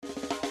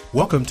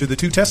Welcome to The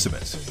Two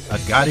Testaments, a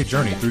guided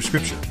journey through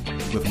Scripture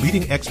with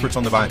leading experts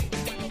on the Bible.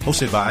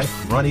 Hosted by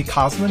Ronnie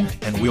Cosman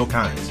and Will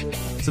Kynes.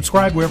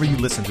 Subscribe wherever you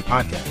listen to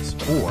podcasts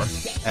or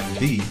at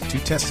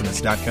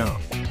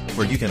the2testaments.com,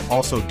 where you can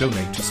also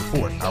donate to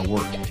support our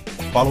work.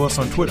 Follow us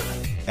on Twitter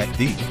at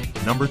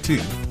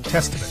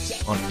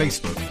the2testaments on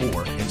Facebook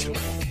or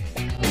Instagram.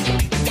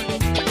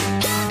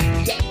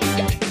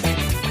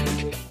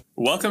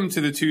 Welcome to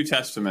The Two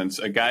Testaments,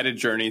 a guided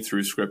journey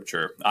through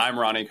Scripture. I'm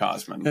Ronnie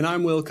Cosman. And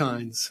I'm Will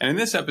Kynes. And in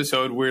this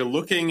episode, we're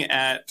looking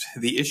at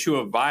the issue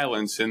of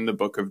violence in the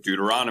book of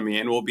Deuteronomy,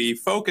 and we'll be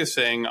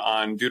focusing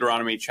on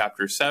Deuteronomy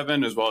chapter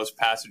 7, as well as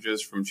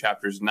passages from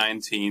chapters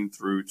 19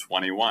 through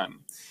 21.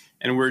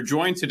 And we're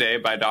joined today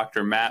by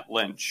Dr. Matt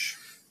Lynch.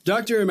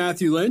 Dr.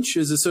 Matthew Lynch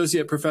is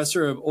Associate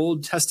Professor of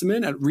Old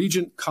Testament at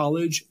Regent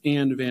College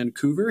and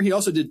Vancouver. He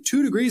also did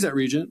 2 degrees at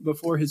Regent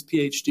before his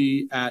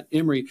PhD at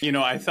Emory. You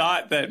know, I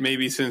thought that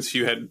maybe since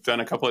you had done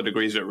a couple of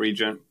degrees at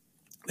Regent,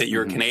 that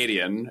you're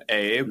Canadian,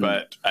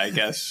 but I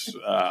guess,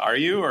 are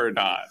you or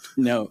not?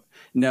 No,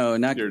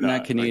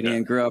 not Canadian.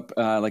 Okay. Grew up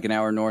like an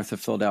hour north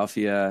of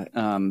Philadelphia,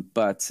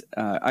 but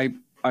I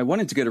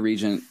wanted to go to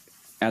Regent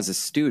as a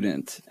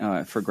student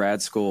for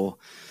grad school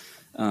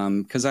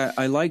because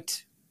I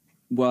liked...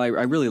 Well, I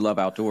really love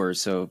outdoors,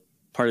 so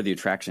part of the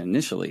attraction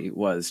initially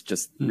was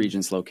just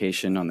Regent's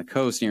location on the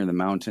coast near the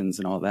mountains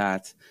and all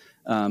that.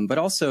 But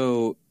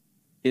also,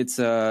 it's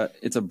a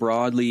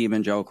broadly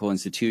evangelical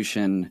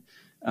institution,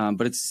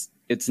 but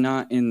it's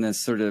not in the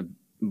sort of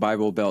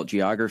Bible Belt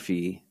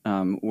geography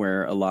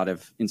where a lot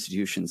of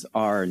institutions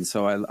are, and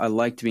so I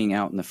liked being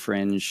out in the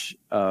fringe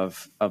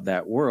of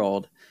that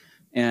world,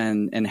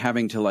 and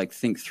having to like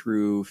think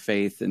through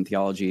faith and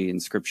theology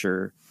and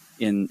scripture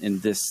in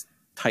this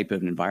type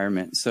of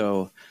environment.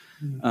 So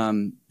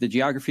the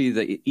geography,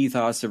 the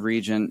ethos of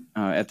Regent,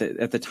 at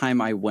the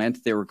time I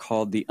went, they were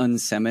called the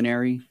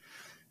Unseminary,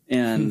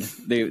 and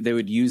they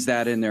would use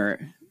that in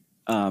their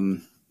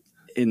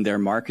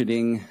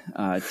marketing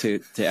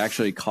to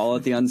actually call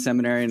it the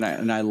Unseminary,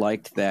 and I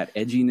liked that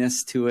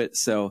edginess to it.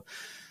 So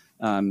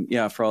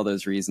for all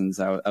those reasons,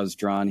 I was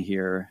drawn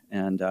here,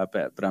 and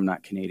but I'm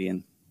not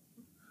Canadian.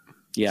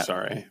 Yeah.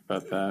 Sorry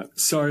about that.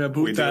 Sorry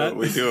about that.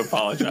 We do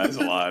apologize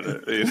a lot.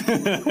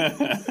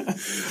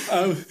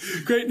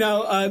 Great.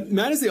 Now,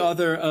 Matt is the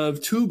author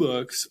of 2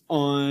 books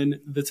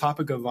on the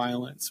topic of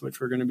violence, which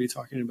we're going to be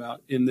talking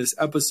about in this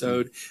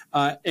episode.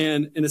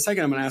 And in a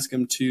second, I'm going to ask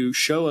him to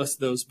show us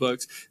those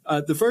books.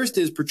 The first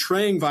is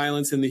Portraying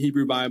Violence in the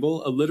Hebrew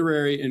Bible, a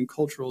literary and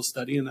cultural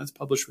study, and that's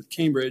published with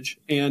Cambridge.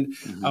 And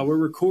we're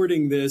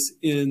recording this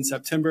in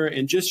September,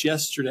 and just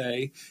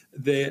yesterday,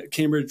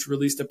 Cambridge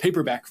released a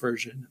paperback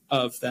version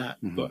of that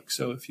book.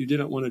 So if you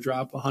didn't want to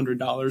drop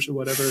 $100 or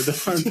whatever the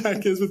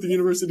hardback is with the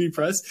University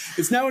Press,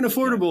 it's now an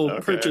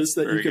affordable purchase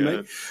that you can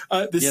make.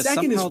 The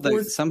second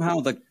is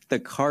somehow the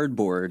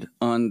cardboard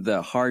on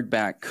the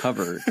hardback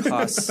cover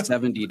costs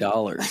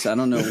 $70. I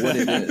don't know what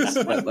it is,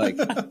 but like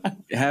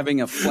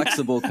having a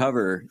flexible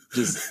cover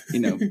just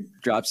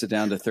drops it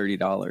down to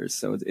 $30.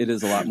 So it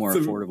is a lot more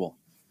affordable.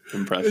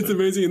 Impressive. It's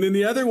amazing. And then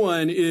the other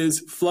one is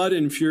Flood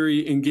and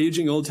Fury,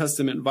 Engaging Old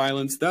Testament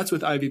Violence. That's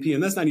with IVP,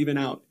 and that's not even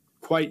out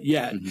quite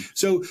yet.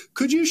 So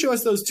could you show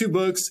us those 2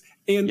 books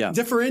and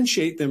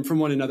differentiate them from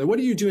one another? What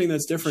are you doing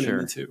that's different in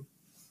the 2?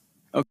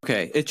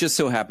 Okay. It just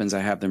so happens I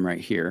have them right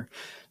here.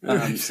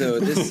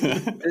 So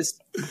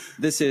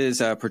this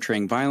is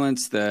Portraying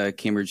Violence, the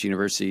Cambridge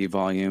University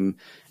volume.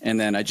 And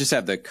then I just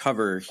have the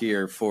cover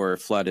here for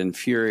Flood and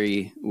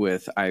Fury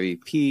with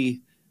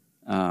IVP.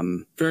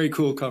 Very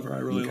cool cover. I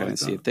really like that.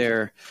 See it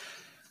there.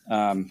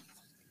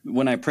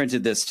 When I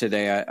printed this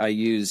today,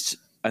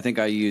 I think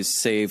I used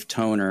Save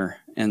Toner,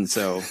 and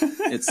so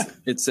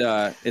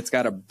it's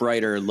got a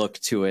brighter look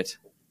to it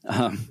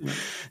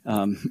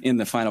in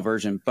the final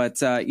version. But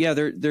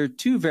they're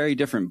 2 very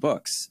different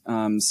books.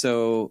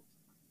 So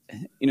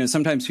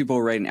sometimes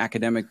people write an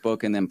academic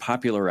book and then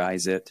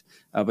popularize it,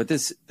 but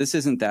this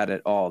isn't that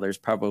at all. There's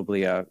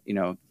probably a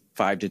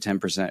 5 to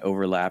 10%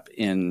 overlap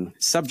in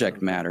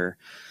subject matter.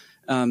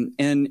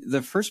 And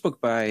the first book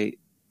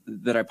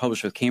that I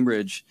published with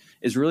Cambridge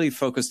is really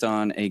focused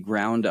on a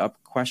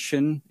ground-up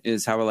question,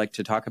 is how I like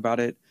to talk about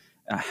it.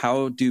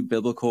 How do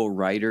biblical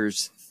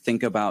writers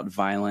think about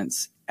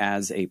violence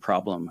as a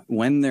problem?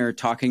 When they're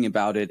talking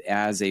about it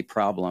as a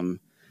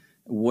problem,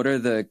 what are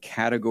the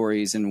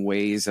categories and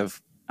ways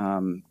of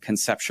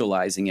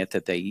conceptualizing it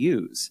that they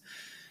use?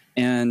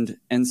 And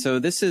so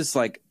this is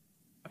like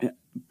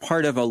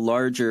part of a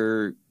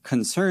larger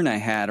concern I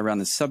had around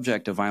the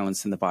subject of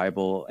violence in the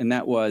Bible, and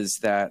that was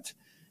that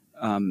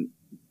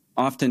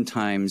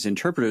oftentimes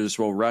interpreters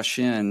will rush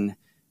in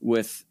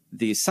with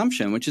the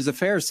assumption, which is a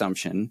fair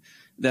assumption,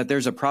 that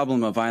there's a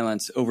problem of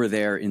violence over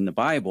there in the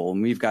Bible,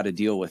 and we've got to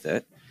deal with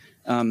it.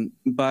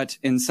 But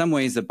in some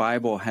ways, the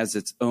Bible has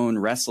its own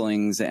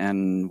wrestlings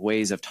and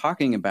ways of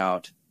talking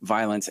about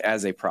violence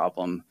as a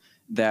problem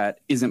that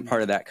isn't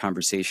part of that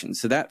conversation.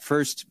 So that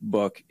first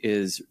book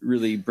is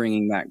really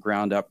bringing that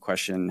ground up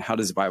question. How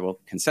does the Bible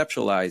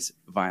conceptualize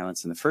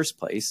violence in the first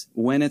place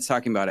when it's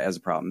talking about it as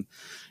a problem?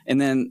 And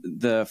then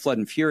the Flood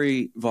and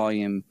Fury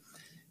volume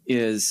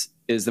is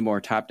the more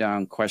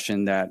top-down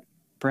question that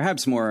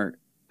perhaps more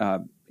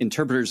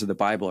interpreters of the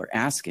Bible are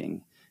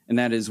asking. And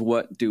that is,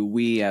 what do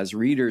we as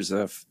readers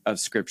of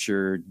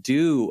Scripture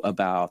do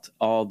about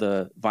all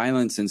the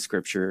violence in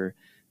Scripture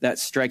that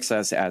strikes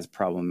us as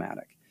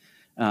problematic?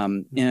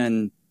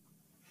 And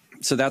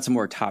so that's a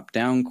more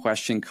top-down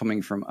question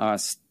coming from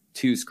us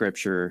to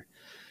Scripture.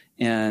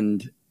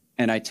 And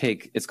I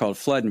take, it's called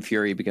Flood and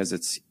Fury because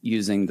it's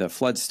using the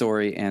flood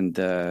story and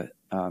the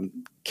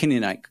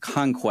Canaanite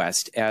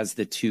conquest as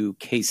the two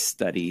case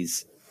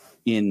studies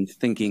in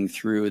thinking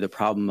through the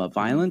problem of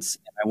violence.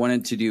 I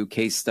wanted to do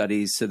case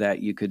studies so that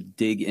you could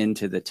dig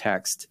into the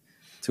text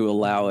to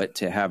allow it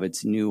to have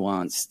its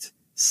nuanced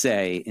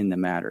say in the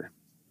matter.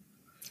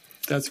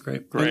 That's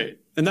great. Great.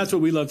 And that's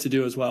what we love to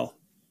do as well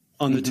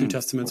on the Two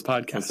Testaments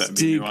podcast.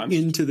 Dig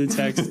into the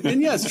text.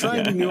 And yes, try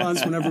and be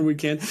nuanced whenever we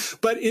can.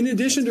 But in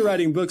addition to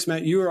writing books,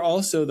 Matt, you are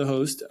also the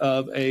host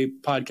of a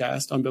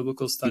podcast on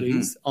biblical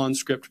studies, On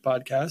Script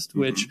podcast,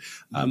 which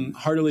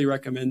heartily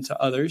recommend to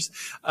others.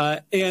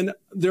 And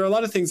there are a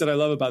lot of things that I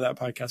love about that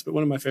podcast, but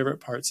one of my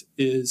favorite parts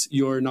is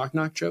your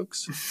knock-knock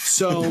jokes.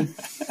 So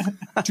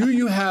do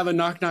you have a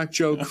knock-knock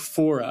joke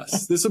for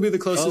us? This will be the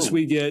closest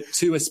we get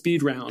to a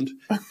speed round.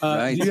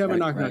 Do you have a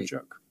knock-knock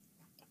joke?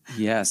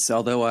 Yes,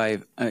 although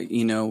when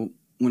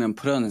I'm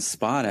put on the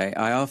spot,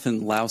 I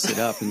often louse it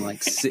up and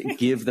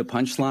give the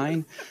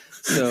punchline.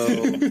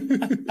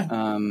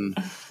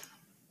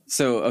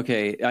 So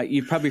okay,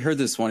 you've probably heard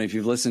this one if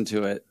you've listened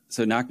to it.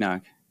 So knock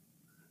knock.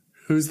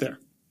 Who's there?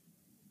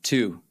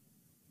 To.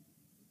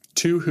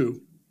 To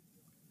who?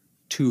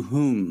 To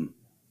whom?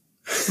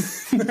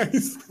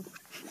 Nice.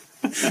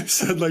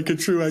 Said like a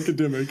true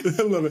academic.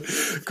 I love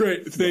it.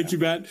 Great. Thank you,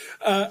 Matt.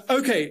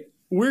 Okay,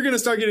 we're going to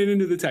start getting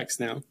into the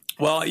text now.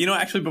 Well,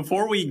 actually,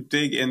 before we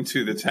dig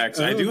into the text,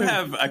 I do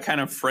have a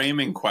kind of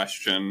framing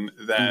question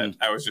that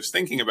I was just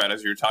thinking about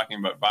as you were talking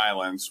about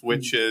violence,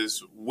 which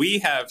is we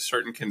have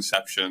certain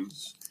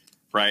conceptions,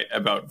 right,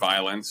 about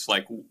violence.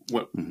 Like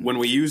when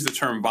we use the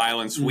term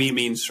violence, we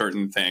mean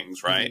certain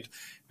things, right?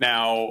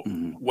 Now,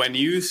 when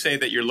you say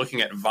that you're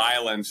looking at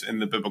violence in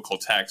the biblical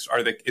text,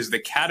 is the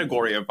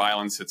category of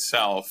violence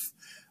itself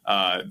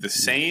the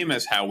same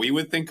as how we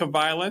would think of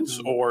violence,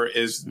 or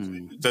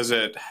does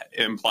it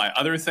imply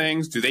other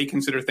things? Do they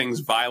consider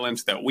things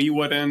violence that we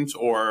wouldn't,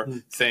 or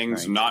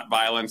things not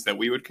violence that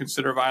we would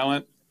consider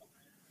violent?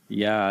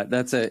 Yeah,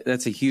 that's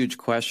a huge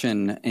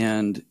question,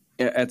 and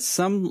at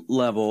some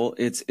level,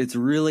 it's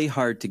really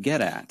hard to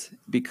get at,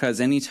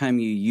 because anytime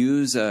you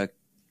use a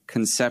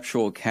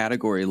conceptual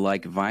category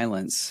like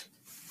violence,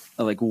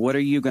 like what are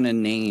you going to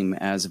name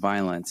as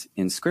violent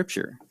in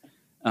Scripture?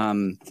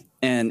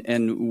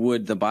 And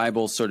would the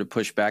Bible sort of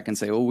push back and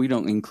say, well, we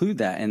don't include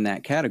that in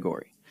that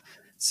category?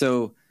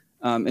 So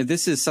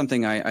this is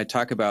something I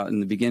talk about in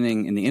the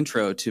beginning, in the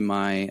intro to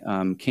my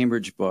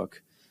Cambridge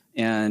book.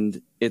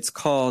 And it's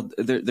called,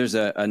 there's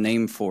a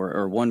name for,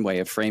 or one way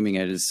of framing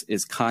it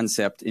is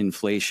concept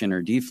inflation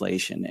or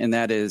deflation. And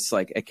that is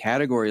like a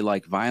category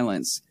like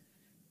violence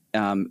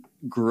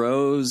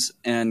grows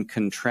and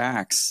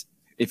contracts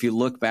if you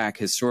look back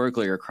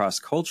historically or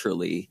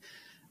cross-culturally.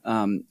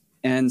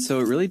 And so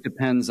it really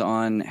depends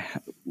on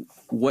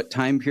what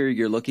time period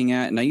you're looking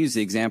at. And I use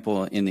the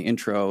example in the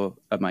intro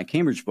of my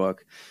Cambridge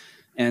book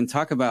and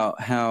talk about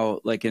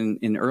how, like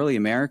in early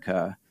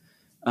America,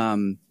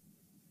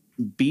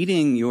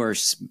 beating your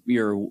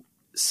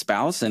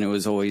spouse, and it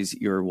was always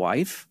your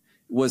wife,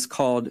 was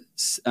called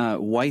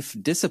wife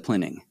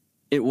disciplining.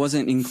 It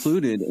wasn't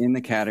included in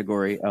the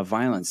category of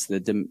violence.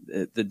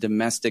 The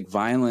domestic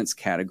violence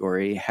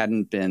category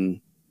hadn't been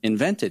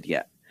invented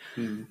yet.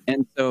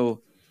 And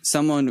so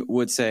someone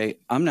would say,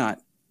 I'm not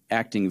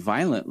acting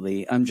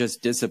violently, I'm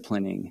just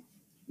disciplining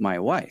my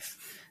wife.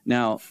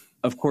 Now,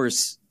 of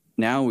course,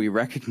 now we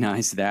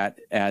recognize that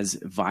as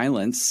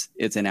violence.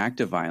 It's an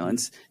act of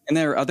violence. And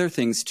there are other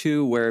things,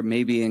 too, where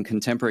maybe in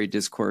contemporary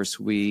discourse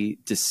we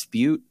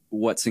dispute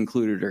what's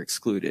included or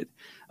excluded.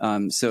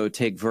 So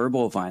take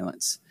verbal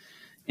violence.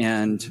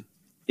 And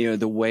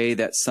the way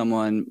that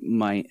someone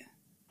might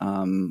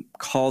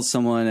calls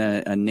someone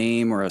a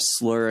name or a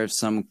slur of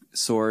some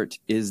sort,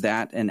 is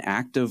that an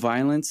act of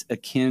violence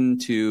akin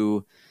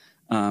to,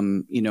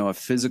 a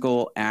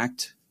physical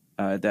act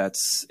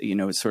that's,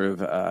 sort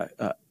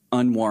of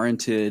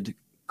unwarranted,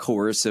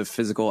 coercive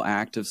physical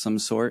act of some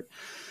sort?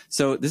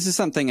 So this is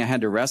something I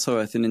had to wrestle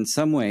with. And in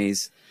some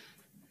ways,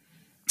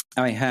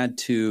 I had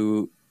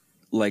to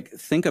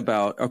think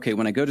about, okay,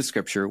 when I go to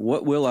Scripture,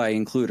 what will I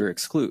include or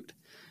exclude?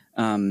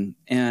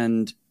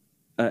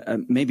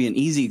 Maybe an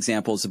easy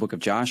example is the book of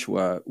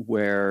Joshua,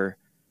 where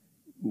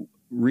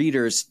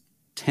readers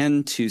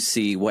tend to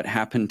see what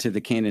happened to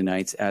the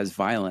Canaanites as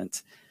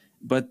violent.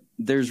 But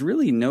there's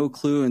really no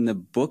clue in the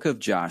book of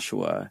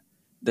Joshua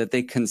that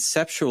they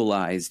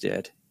conceptualized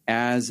it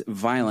as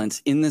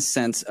violence in the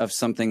sense of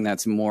something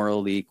that's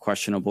morally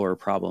questionable or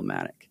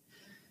problematic.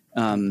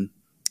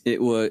 It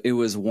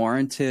was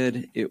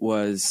warranted. It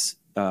was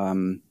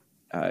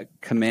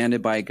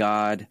commanded by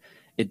God.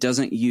 It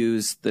doesn't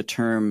use the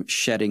term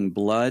shedding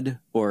blood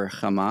or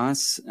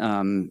Hamas,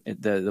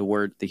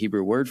 the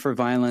Hebrew word for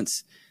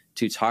violence,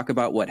 to talk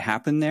about what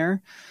happened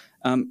there.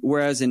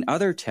 Whereas in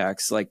other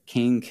texts, like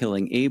Cain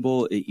killing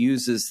Abel, it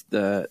uses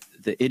the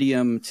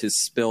idiom to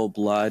spill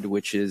blood,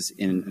 which is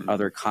in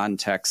other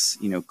contexts,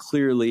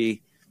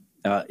 clearly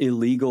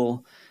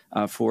illegal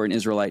for an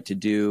Israelite to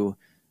do.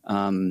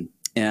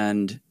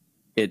 And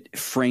it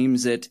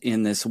frames it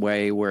in this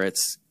way where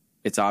it's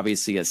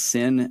obviously a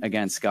sin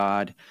against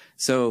God.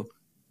 So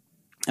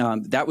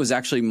that was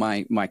actually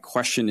my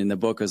question in the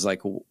book, is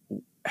like,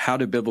 how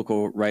do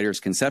biblical writers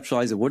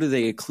conceptualize it? What do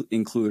they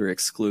include or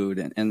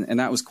exclude? And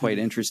that was quite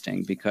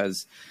interesting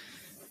because,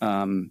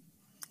 some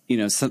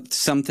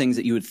things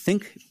that you would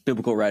think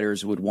biblical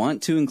writers would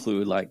want to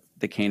include, like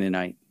the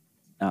Canaanite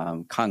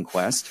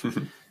conquest,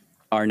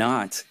 are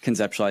not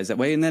conceptualized that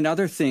way. And then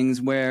other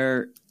things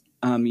where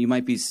you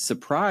might be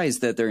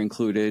surprised that they're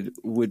included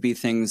would be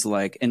things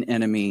like an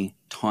enemy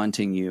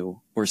taunting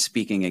you or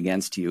speaking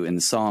against you in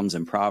the Psalms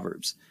and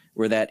Proverbs,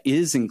 where that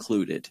is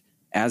included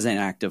as an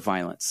act of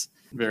violence.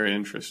 Very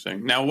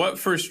interesting. Now, what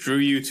first drew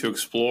you to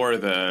explore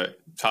the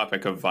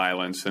topic of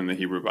violence in the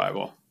Hebrew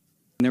Bible?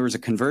 There was a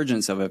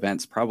convergence of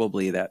events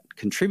probably that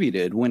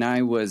contributed. When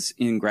I was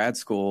in grad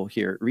school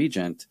here at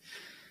Regent,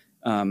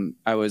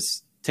 I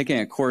was taking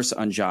a course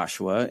on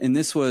Joshua, and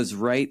this was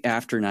right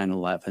after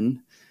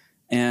 9/11.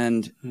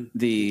 And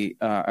the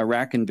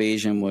Iraq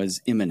invasion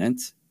was imminent,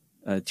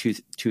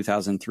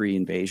 2003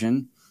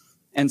 invasion.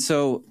 And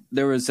so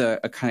there was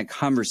a kind of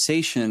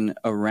conversation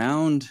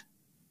around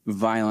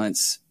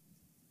violence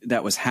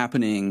that was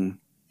happening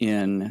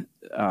in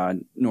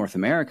North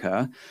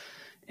America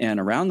and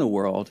around the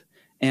world.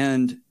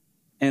 And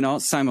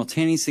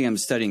simultaneously, I'm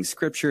studying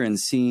scripture and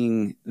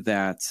seeing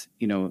that,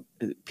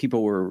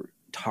 people were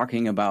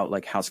talking about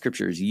like how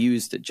scripture is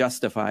used to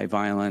justify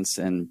violence.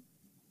 And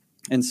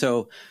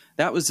so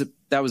that was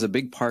a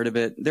big part of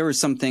it. There were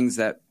some things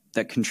that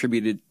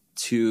contributed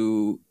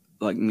to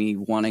like me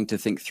wanting to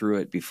think through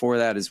it before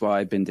that as well.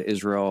 I'd been to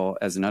Israel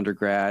as an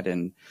undergrad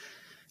and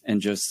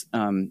just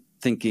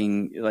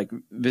thinking, like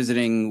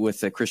visiting with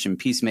the Christian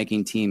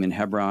peacemaking team in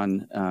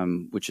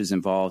Hebron, which is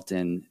involved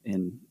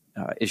in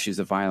issues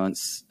of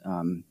violence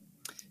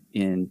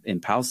in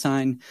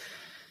Palestine.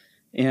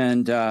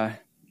 And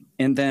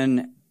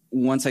then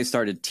once I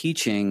started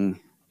teaching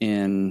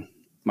in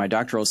my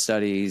doctoral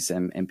studies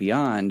and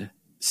beyond,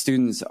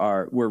 students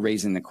were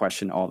raising the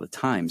question all the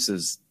time. So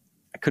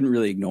I couldn't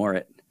really ignore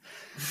it.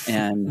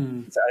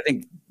 And so I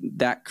think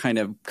that kind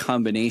of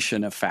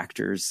combination of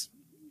factors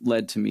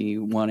led to me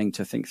wanting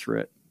to think through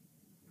it.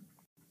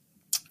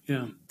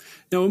 Yeah.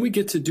 Now, when we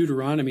get to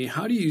Deuteronomy,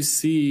 how do you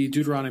see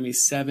Deuteronomy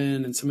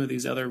 7 and some of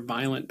these other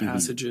violent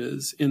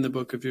passages in the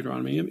book of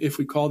Deuteronomy, if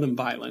we call them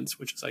violence,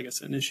 which is, I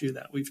guess, an issue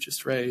that we've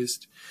just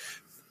raised,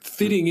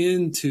 fitting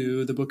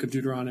into the book of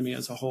Deuteronomy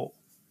as a whole?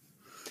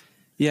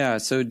 Yeah,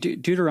 so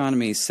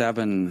Deuteronomy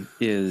 7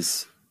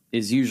 is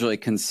usually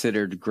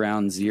considered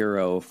ground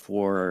zero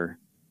for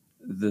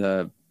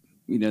the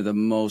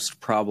most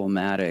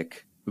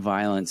problematic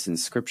violence in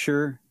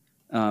Scripture,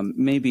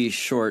 maybe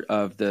short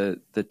of the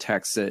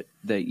texts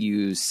that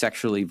use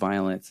sexually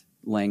violent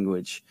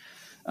language.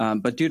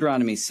 But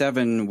Deuteronomy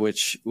 7,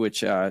 which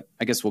I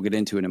guess we'll get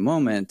into in a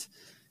moment,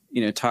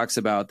 talks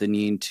about the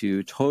need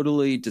to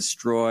totally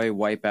destroy,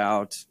 wipe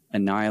out,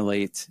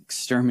 annihilate,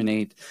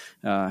 exterminate,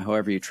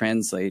 however you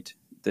translate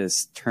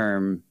this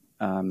term,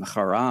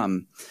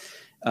 haram,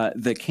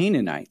 the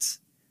Canaanites.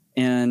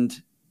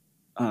 And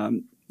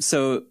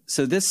so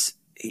this,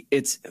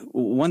 it's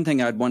one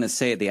thing I'd want to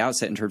say at the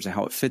outset in terms of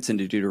how it fits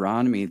into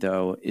Deuteronomy,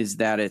 though, is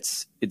that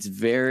it's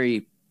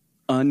very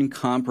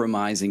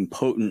uncompromising,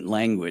 potent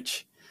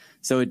language.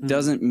 So it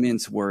doesn't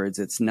mince words.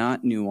 It's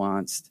not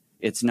nuanced.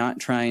 It's not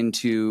trying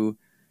to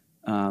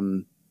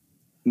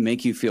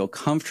make you feel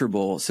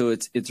comfortable. So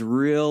it's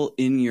real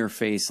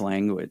in-your-face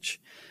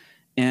language.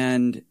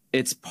 And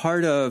it's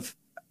part of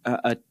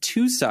a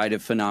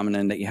two-sided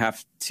phenomenon that you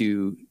have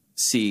to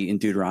see in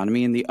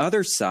Deuteronomy. And the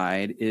other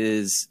side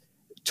is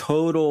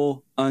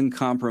total,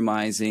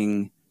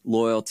 uncompromising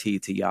loyalty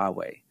to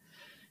Yahweh.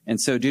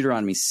 And so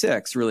Deuteronomy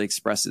 6 really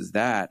expresses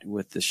that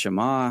with the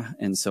Shema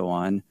and so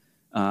on.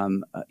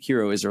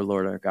 Hear, O Israel,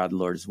 Lord our God, the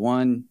Lord is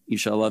one. You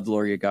shall love the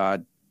Lord your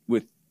God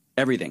with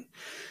everything.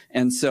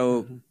 And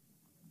so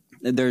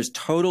there's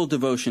total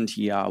devotion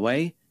to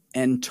Yahweh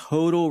and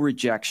total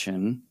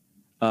rejection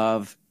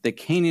of the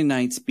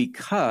Canaanites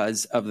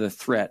because of the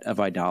threat of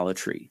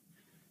idolatry.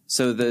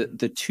 So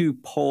the two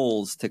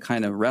poles to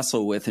kind of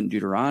wrestle with in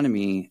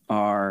Deuteronomy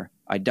are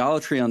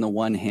idolatry on the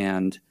one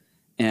hand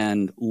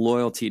and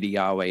loyalty to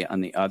Yahweh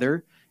on the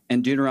other.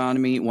 And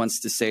Deuteronomy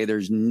wants to say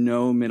there's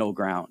no middle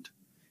ground.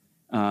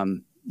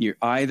 You're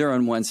either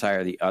on one side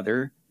or the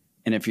other.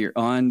 And if you're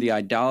on the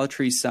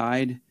idolatry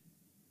side,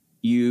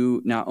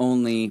 you not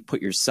only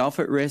put yourself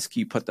at risk,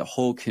 you put the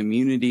whole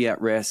community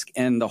at risk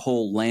and the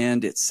whole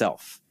land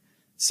itself.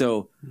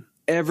 So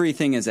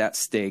everything is at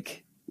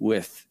stake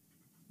with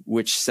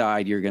which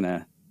side you're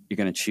gonna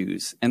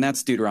choose. And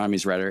that's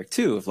Deuteronomy's rhetoric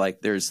too, of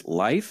like, there's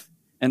life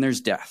and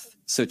there's death.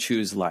 So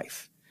choose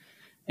life.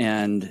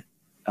 And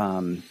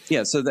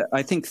so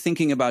I think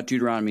thinking about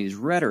Deuteronomy's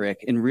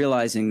rhetoric and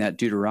realizing that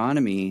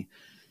Deuteronomy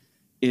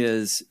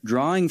is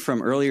drawing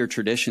from earlier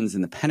traditions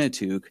in the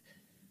Pentateuch,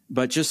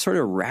 but just sort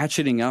of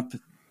ratcheting up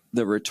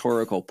the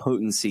rhetorical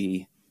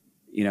potency,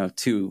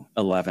 to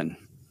 11.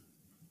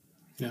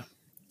 Yeah.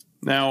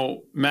 Now,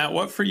 Matt,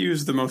 what for you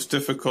is the most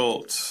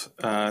difficult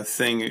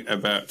thing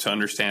to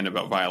understand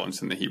about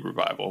violence in the Hebrew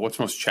Bible? What's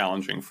most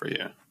challenging for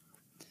you?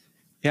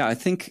 Yeah, I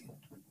think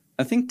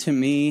to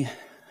me,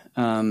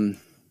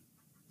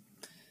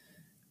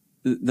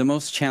 the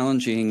most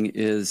challenging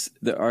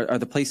are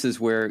the places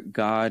where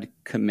God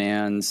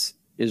commands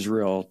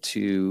Israel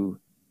to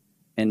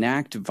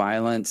enact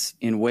violence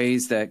in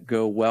ways that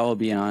go well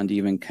beyond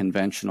even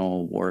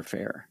conventional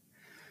warfare.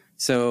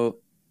 So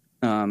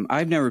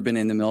I've never been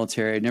in the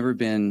military. I've never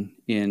been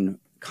in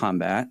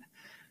combat.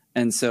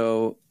 And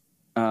so,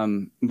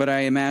 but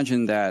I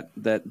imagine that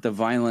the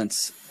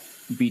violence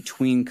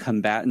between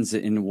combatants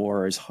in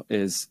war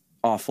is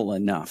awful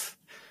enough.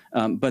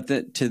 But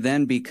to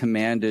then be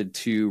commanded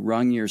to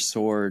run your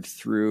sword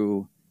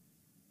through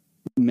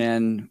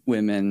men,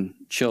 women,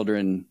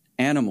 children,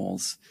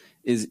 animals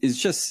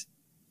is just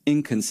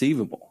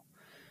inconceivable.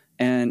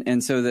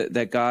 And so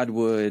that God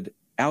would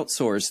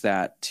outsource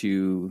that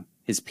to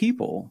his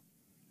people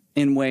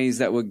in ways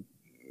that would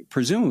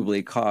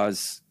presumably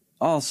cause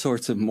all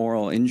sorts of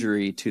moral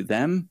injury to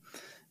them,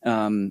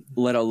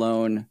 let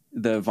alone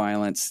the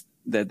violence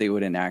that they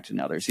would enact in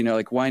others.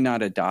 Like, why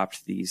not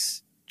adopt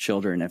these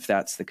children if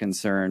that's the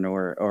concern,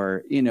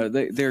 or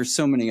there's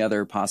so many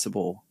other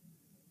possible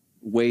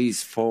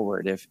ways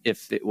forward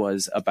if it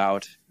was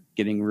about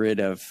getting rid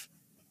of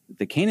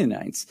the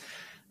Canaanites.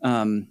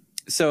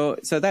 So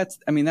that's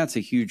a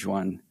huge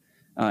one.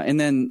 And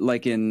then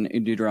like in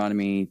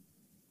Deuteronomy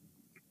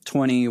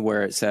 20,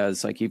 where it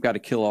says like, you've got to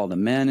kill all the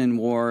men in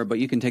war, but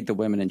you can take the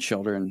women and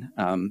children.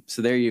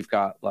 So there you've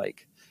got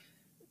like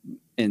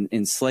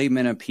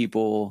enslavement of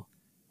people,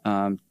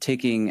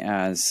 taking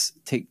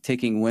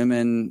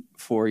women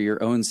for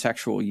your own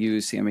sexual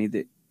use.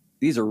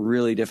 These are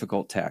really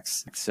difficult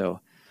texts. So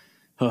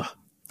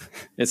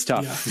it's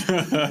tough.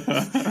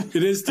 Yeah.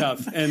 It is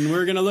tough. And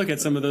we're going to look at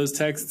some of those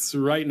texts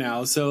right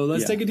now. So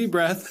let's take a deep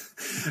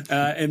breath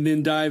and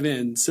then dive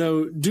in.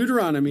 So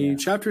Deuteronomy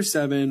chapter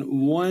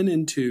 7, 1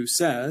 and 2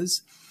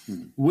 says,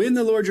 when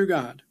the Lord your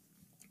God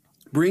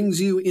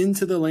brings you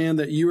into the land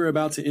that you are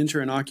about to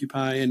enter and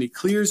occupy, and he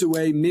clears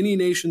away many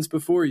nations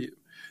before you,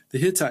 the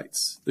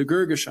Hittites, the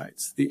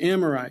Girgashites, the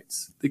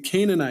Amorites, the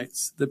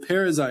Canaanites, the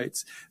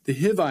Perizzites, the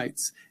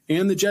Hivites,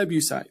 and the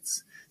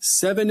Jebusites,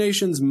 7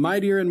 nations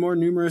mightier and more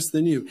numerous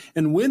than you.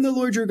 And when the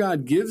Lord your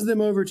God gives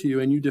them over to you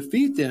and you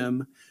defeat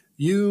them,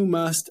 you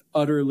must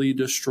utterly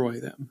destroy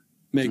them.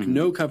 Make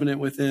no covenant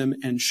with them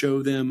and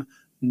show them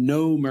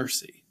no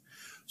mercy.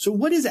 So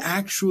what is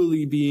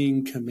actually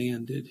being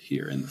commanded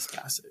here in this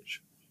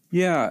passage?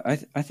 Yeah,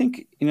 I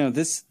think,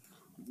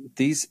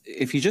 these,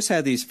 if you just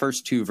had these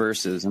first 2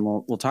 verses, and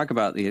we'll talk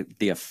about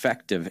the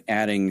effect of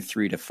adding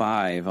 3 to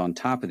 5 on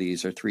top of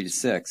these, or 3 to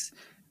 6.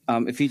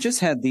 If you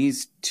just had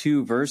these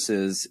 2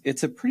 verses,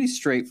 it's a pretty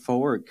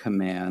straightforward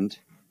command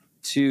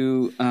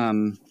to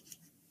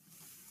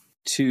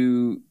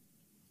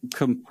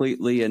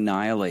completely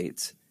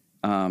annihilate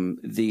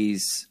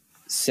these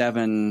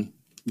 7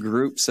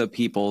 groups of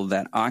people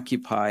that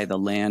occupy the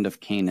land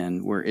of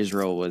Canaan, where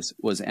Israel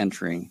was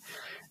entering.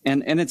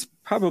 And it's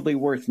probably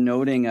worth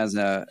noting as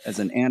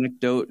an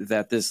anecdote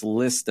that this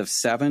list of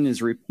 7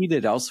 is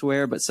repeated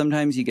elsewhere, but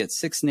sometimes you get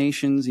 6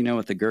 nations,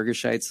 with the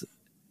Girgashites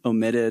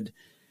omitted.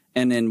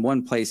 And in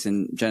one place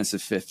in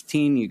Genesis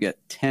 15, you get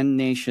 10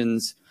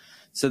 nations.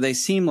 So they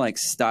seem like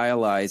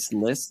stylized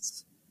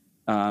lists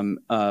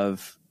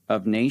of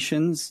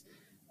nations.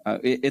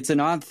 It's an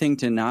odd thing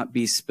to not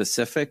be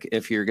specific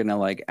if you're going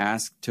to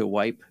ask to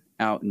wipe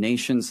out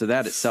nations. So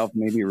that itself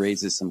maybe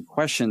raises some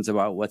questions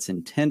about what's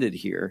intended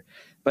here.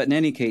 But in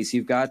any case,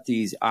 you've got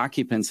these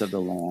occupants of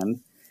the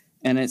land,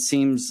 and it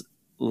seems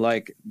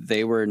like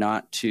they were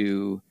not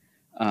to,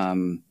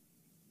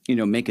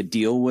 make a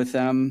deal with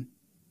them.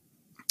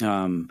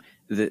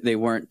 They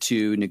weren't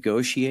to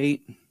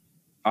negotiate,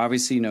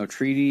 obviously no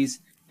treaties.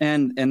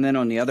 And then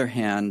on the other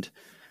hand,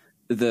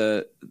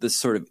 the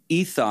sort of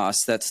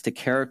ethos that's to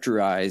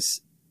characterize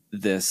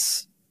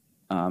this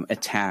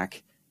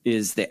attack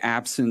is the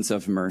absence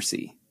of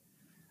mercy,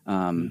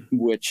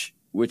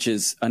 which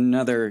is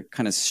another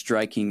kind of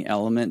striking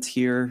element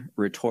here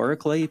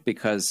rhetorically,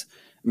 because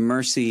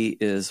mercy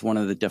is one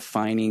of the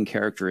defining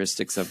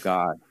characteristics of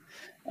God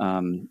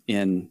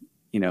in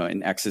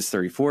Exodus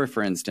 34,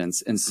 for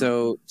instance. And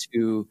so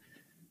to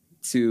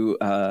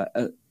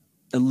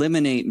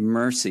eliminate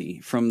mercy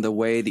from the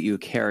way that you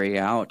carry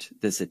out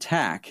this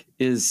attack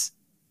is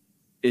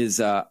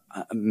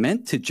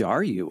meant to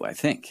jar you, I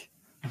think.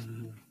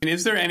 And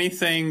is there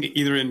anything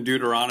either in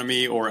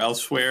Deuteronomy or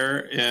elsewhere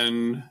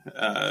in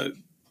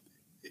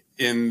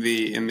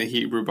the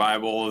Hebrew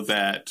Bible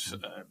that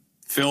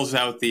fills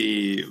out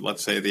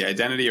let's say, the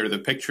identity or the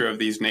picture of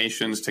these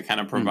nations to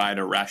kind of provide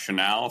a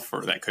rationale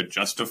for that could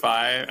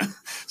justify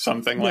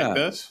something like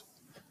this?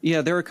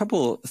 Yeah, there are a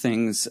couple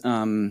things.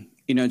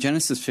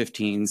 Genesis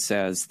 15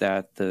 says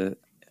that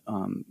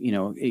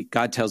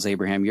God tells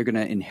Abraham, you're going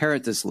to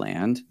inherit this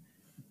land,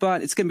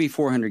 but it's going to be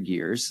 400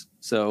 years.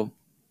 So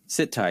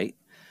sit tight.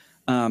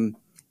 And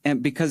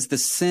because the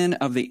sin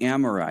of the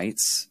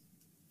Amorites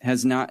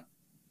has not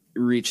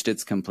reached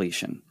its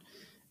completion.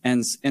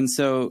 And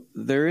so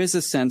there is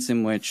a sense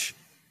in which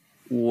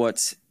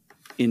what's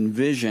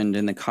envisioned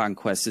in the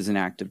conquest is an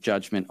act of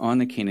judgment on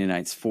the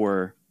Canaanites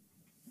for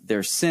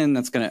their sin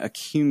that's going to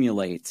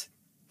accumulate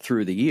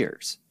through the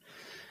years.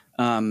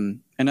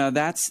 And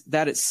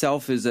that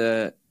itself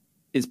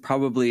is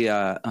probably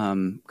a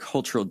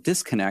cultural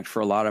disconnect for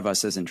a lot of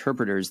us as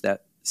interpreters,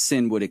 that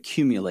sin would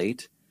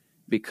accumulate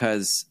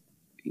because,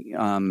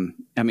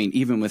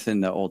 even within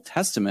the Old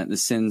Testament, the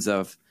sins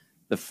of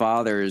the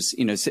fathers,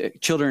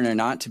 children are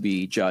not to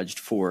be judged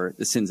for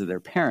the sins of their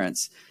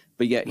parents,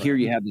 but yet here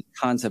you have the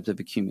concept of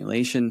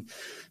accumulation.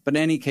 But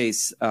in any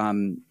case,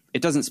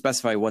 it doesn't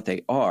specify what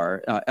they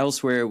are.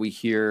 Elsewhere, we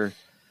hear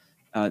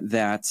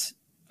that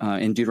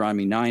in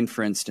Deuteronomy 9,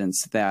 for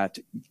instance, that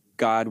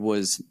God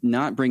was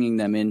not bringing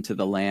them into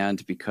the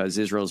land because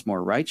Israel's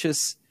more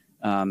righteous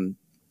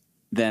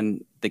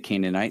than the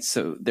Canaanites,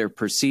 so they're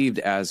perceived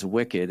as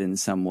wicked in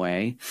some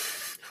way.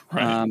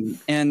 Right.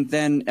 And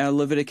then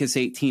Leviticus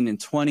 18 and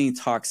 20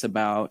 talks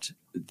about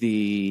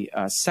the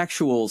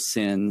sexual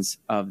sins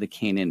of the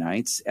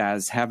Canaanites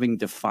as having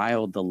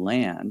defiled the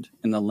land,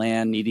 and the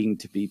land needing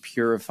to be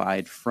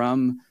purified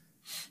from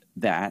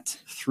that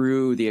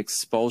through the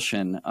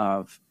expulsion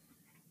of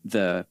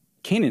the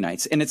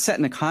Canaanites. And it's set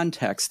in the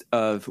context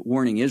of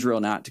warning Israel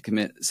not to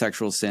commit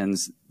sexual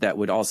sins that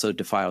would also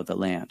defile the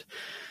land.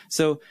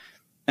 So,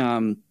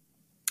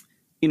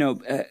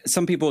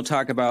 some people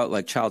talk about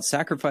like child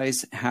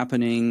sacrifice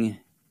happening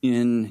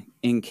in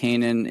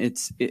Canaan.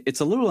 It's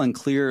a little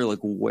unclear like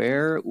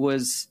where it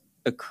was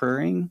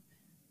occurring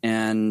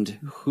and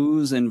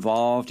who's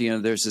involved.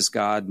 There's this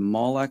god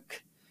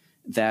Moloch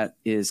that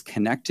is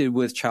connected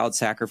with child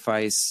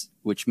sacrifice,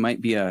 which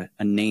might be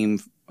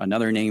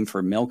another name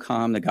for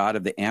Milcom, the god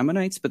of the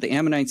Ammonites, but the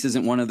Ammonites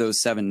isn't one of those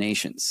 7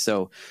 nations.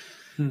 So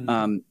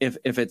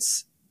if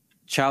it's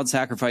child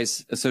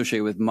sacrifice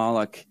associated with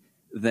Moloch,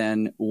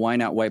 then why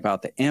not wipe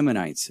out the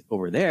Ammonites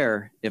over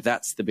there if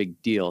that's the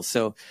big deal?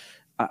 So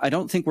I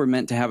don't think we're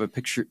meant to have a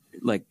picture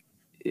like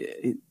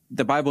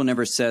the Bible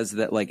never says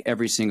that like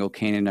every single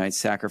Canaanite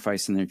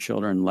sacrificing their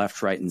children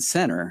left, right, and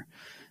center.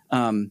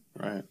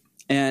 Right.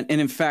 And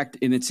in fact,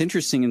 and it's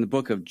interesting in the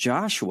book of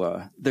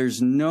Joshua,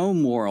 there's no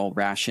moral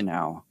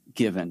rationale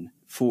given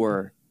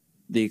for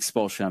the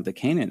expulsion of the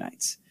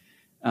Canaanites.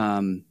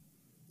 And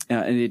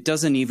it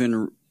doesn't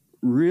even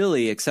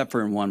really, except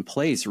for in one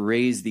place,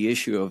 raise the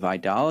issue of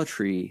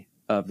idolatry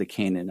of the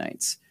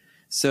Canaanites.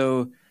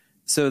 So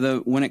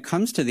when it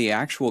comes to the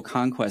actual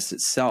conquest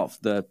itself,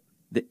 the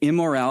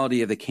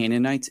immorality of the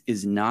Canaanites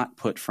is not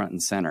put front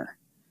and center.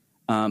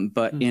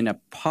 But in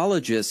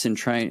apologists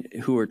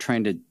who are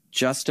trying to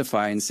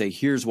justify and say,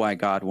 here's why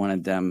God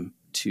wanted them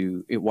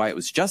why it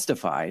was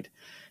justified,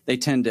 they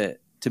tend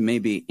to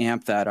maybe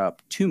amp that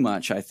up too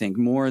much, I think,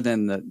 more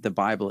than the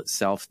Bible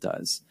itself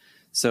does.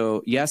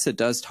 So yes, it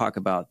does talk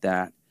about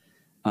that,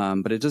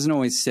 but it doesn't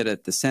always sit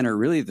at the center.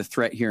 Really, the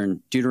threat here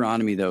in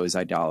Deuteronomy, though, is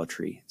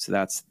idolatry. So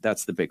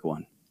that's the big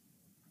one.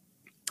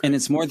 And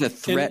it's more the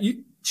threat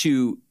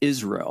to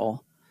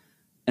Israel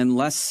and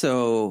less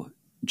so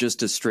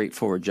just a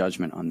straightforward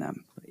judgment on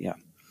them. But yeah.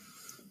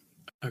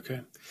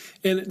 Okay.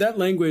 And that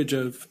language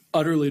of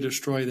utterly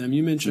destroy them,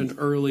 you mentioned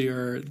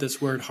earlier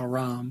this word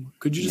haram.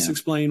 Could you just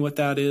explain what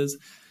that is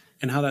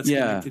and how that's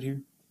connected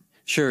here?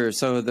 Sure.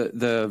 So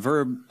the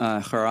verb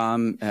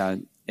haram,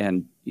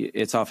 and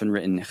it's often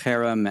written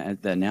harem,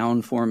 the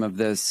noun form of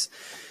this,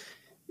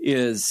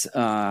 is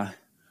a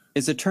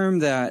term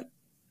that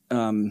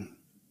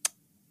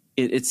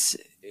it's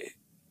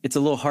a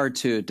little hard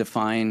to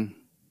define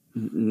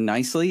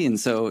nicely. And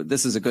so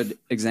this is a good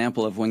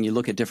example of when you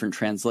look at different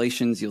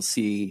translations, you'll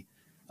see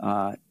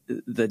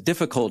the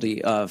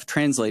difficulty of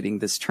translating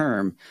this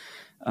term.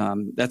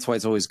 That's why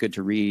it's always good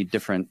to read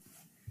different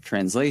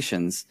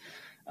translations.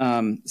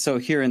 So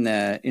here in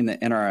the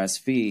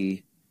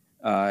NRSV,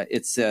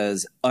 it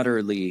says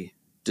utterly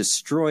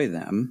destroy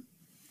them.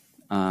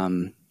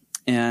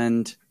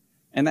 And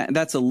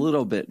that's a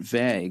little bit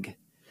vague.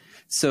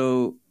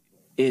 So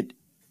it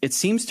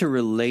seems to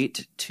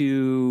relate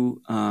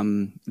to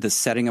the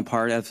setting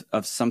apart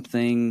of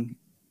something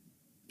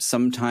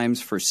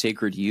sometimes for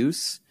sacred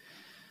use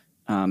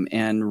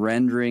and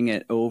rendering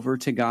it over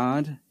to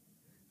God.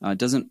 It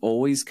doesn't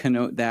always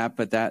connote that,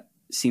 but that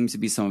seems to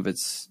be some of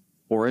its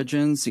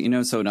origins.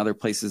 So in other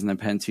places in the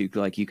Pentateuch,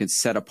 like you could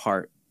set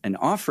apart an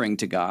offering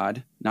to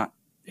God, not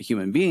a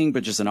human being,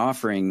 but just an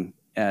offering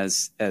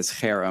as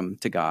harem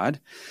to God.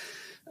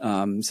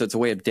 So it's a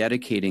way of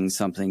dedicating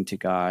something to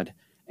God.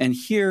 And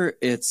here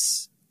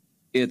it's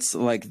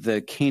like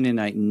the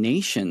Canaanite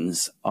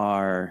nations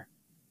are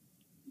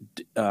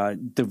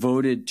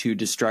devoted to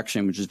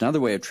destruction, which is another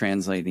way of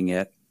translating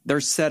it.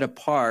 They're set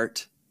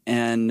apart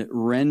and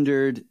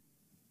rendered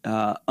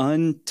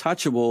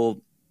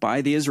untouchable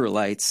by the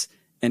Israelites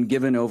and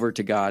given over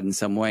to God in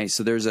some way.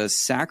 So there's a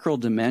sacral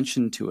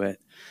dimension to it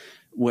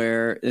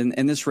where,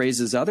 and this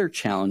raises other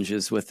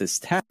challenges with this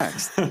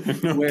text,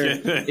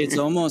 where it's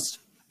almost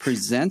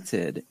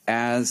presented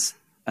as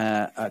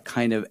a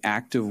kind of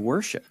act of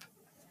worship.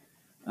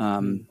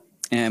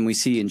 And we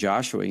see in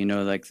Joshua,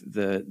 like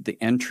the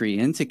entry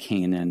into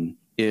Canaan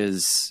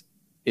is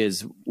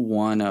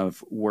one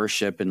of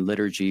worship and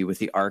liturgy, with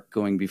the ark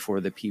going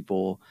before the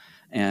people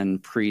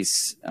and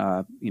priests,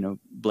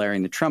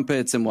 blaring the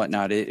trumpets and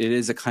whatnot. It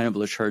is a kind of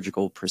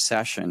liturgical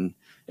procession,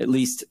 at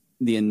least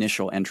the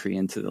initial entry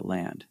into the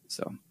land.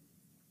 So,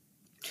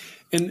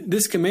 and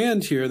this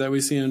command here that we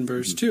see in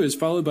verse 2 is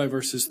followed by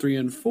verses 3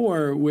 and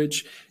 4,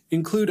 which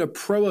include a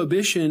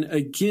prohibition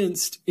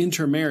against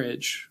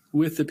intermarriage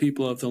with the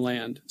people of the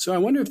land. So I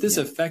wonder if this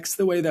affects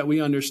the way that we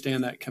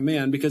understand that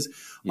command, because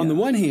on the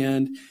one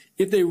hand,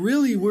 if they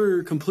really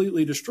were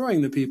completely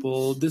destroying the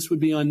people, this would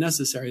be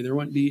unnecessary. There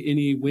wouldn't be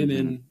any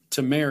women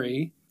to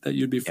marry that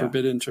you'd be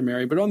forbidden to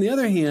marry. But on the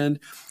other hand,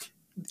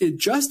 it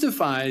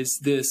justifies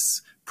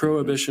this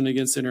prohibition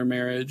against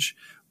intermarriage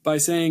by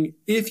saying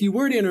if you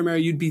were to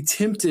intermarry, you'd be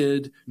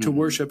tempted to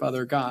worship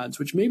other gods,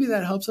 which maybe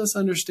that helps us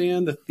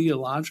understand the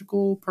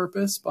theological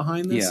purpose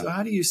behind this. So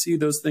how do you see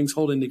those things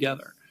holding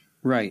together?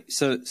 Right.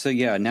 So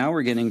now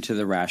we're getting to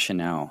the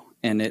rationale,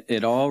 and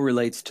it all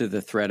relates to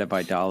the threat of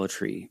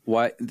idolatry.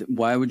 Why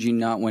would you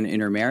not want to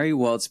intermarry?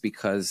 Well, it's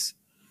because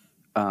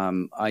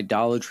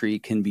idolatry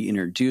can be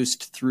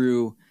introduced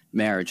through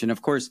marriage. And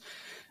of course,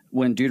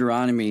 when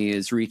Deuteronomy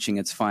is reaching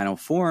its final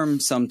form,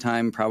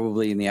 sometime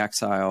probably in the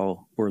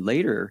exile or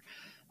later,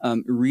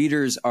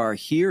 readers are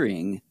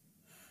hearing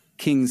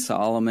King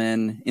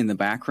Solomon in the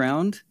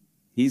background.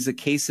 He's a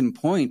case in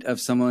point of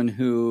someone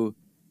who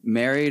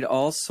married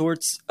all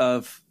sorts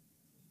of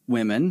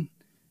women,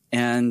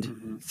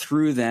 and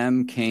through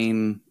them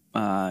came,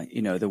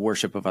 the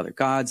worship of other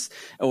gods,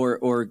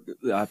 or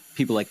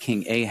people like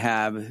King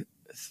Ahab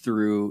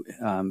through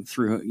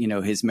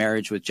his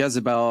marriage with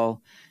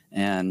Jezebel,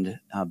 and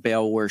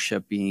Baal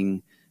worship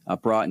being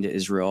brought into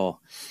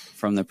Israel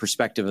from the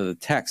perspective of the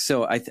text.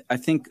 So I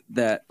think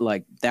that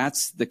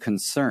that's the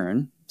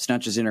concern. It's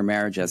not just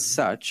intermarriage as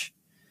such,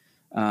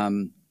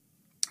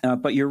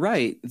 but you're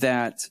right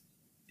that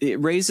it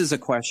raises a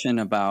question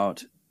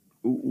about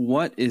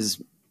what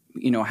is,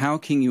 how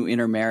can you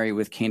intermarry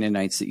with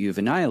Canaanites that you've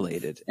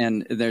annihilated?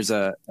 And there's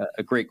a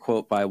great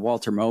quote by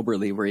Walter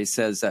Moberly where he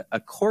says that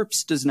a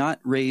corpse does not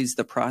raise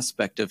the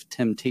prospect of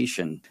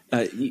temptation.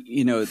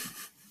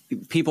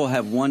 People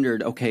have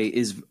wondered,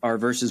 okay, are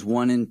verses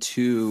 1 and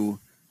 2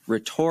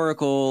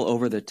 rhetorical,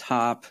 over the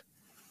top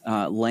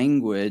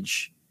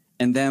language?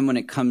 And then when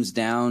it comes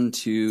down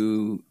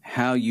to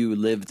how you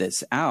live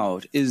this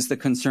out, is the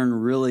concern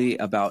really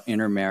about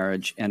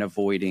intermarriage and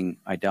avoiding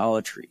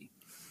idolatry?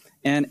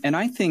 And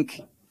I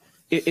think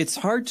it's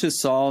hard to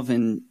solve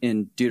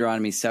in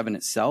Deuteronomy 7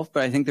 itself,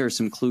 but I think there are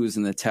some clues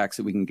in the text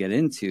that we can get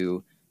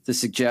into to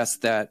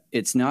suggest that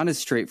it's not as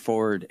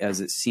straightforward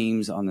as it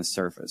seems on the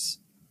surface.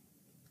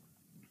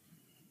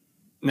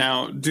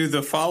 Now, do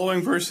the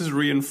following verses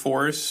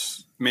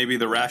reinforce maybe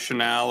the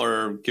rationale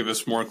or give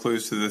us more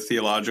clues to the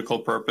theological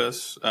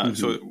purpose?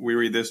 So we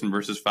read this in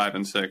verses 5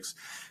 and 6.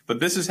 But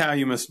this is how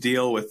you must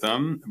deal with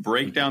them: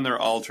 break down their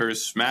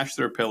altars, smash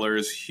their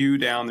pillars, hew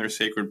down their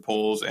sacred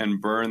poles, and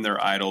burn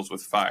their idols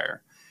with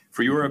fire.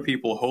 For you are a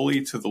people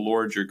holy to the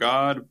Lord your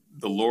God.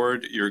 The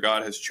Lord your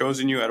God has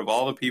chosen you out of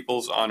all the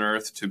peoples on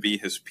earth to be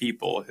his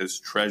people, his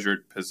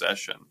treasured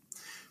possession.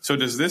 So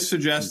does this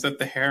suggest that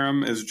the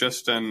harem is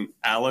just an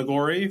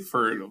allegory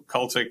for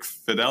cultic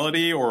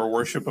fidelity or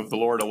worship of the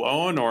Lord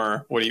alone,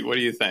 or what do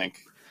you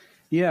think?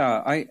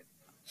 Yeah,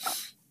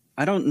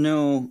 I don't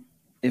know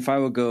if I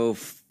would go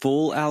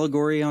full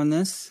allegory on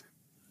this,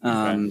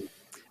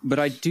 but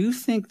I do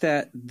think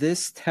that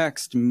this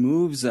text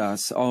moves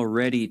us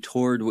already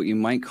toward what you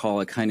might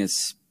call a kind of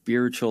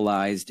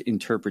spiritualized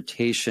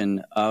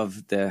interpretation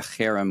of the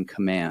harem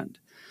command.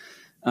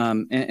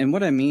 And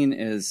what I mean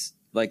is,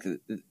 like,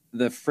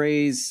 the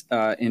phrase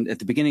at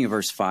the beginning of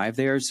verse 5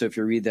 there, so if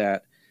you read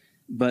that,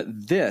 but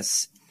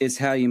this is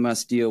how you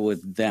must deal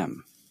with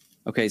them.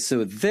 Okay,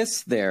 so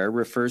this there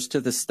refers to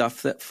the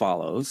stuff that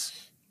follows,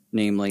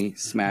 namely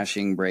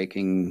smashing,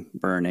 breaking,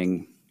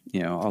 burning,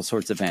 all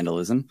sorts of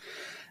vandalism.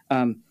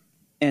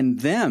 And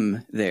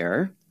them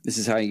there, this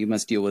is how you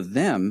must deal with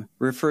them,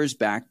 refers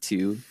back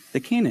to the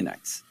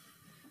Canaanites.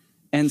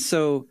 And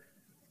so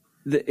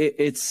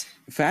it's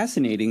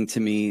fascinating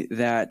to me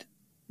that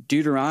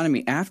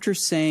Deuteronomy, after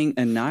saying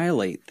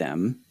annihilate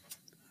them,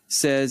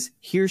 says,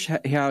 here's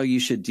how you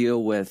should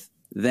deal with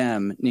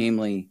them,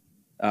 namely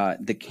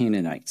the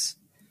Canaanites.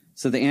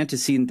 So the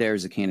antecedent there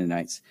is the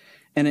Canaanites.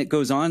 And it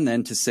goes on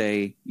then to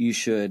say you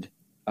should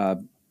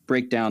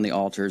break down the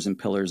altars and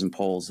pillars and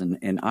poles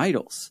and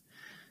idols.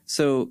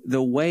 So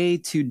the way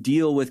to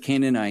deal with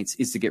Canaanites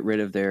is to get rid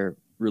of their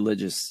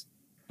religious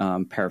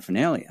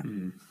paraphernalia.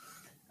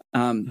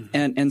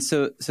 And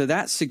so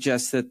that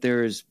suggests that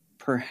there's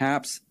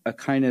perhaps a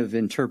kind of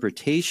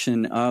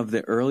interpretation of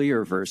the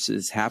earlier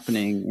verses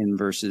happening in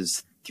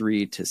verses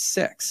 3 to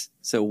 6.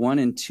 So 1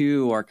 and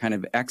 2 are kind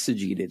of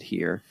exegeted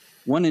here.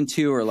 1 and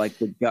 2 are like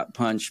the gut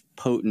punch,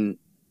 potent,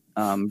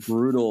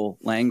 brutal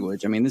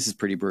language. I mean, this is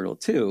pretty brutal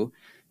too.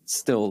 It's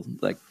still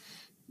like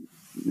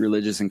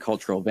religious and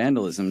cultural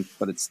vandalism,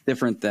 but it's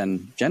different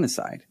than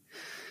genocide.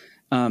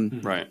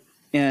 Right.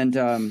 And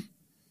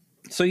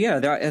so,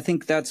 yeah, I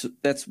think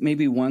that's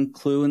maybe one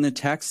clue in the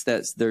text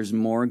that there's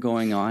more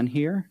going on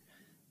here.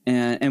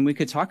 And we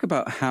could talk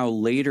about how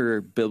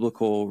later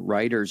biblical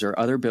writers or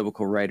other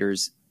biblical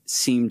writers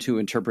seem to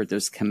interpret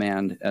this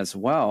command as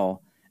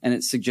well. And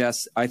it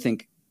suggests, I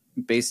think,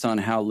 based on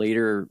how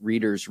later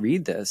readers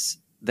read this,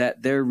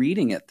 that they're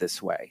reading it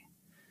this way.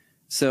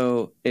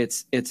 So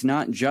it's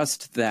not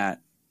just that,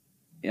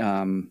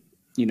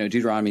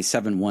 Deuteronomy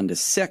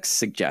 7:1-6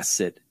 suggests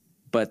it,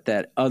 but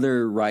that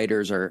other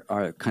writers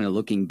are kind of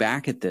looking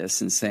back at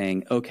this and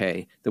saying,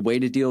 okay, the way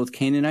to deal with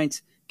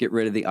Canaanites, get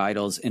rid of the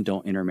idols and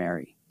don't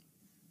intermarry.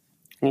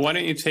 Well, why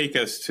don't you take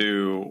us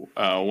to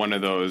one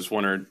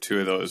or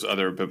two of those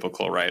other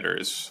biblical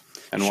writers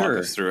and walk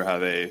us through how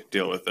they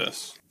deal with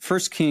this? 1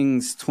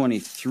 Kings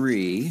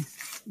 23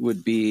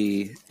 would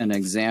be an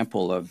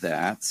example of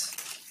that.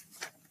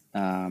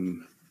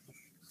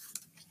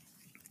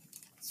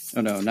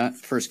 Not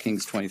 1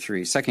 Kings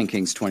 23, 2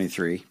 Kings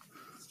 23.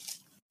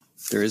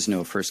 There is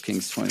no 1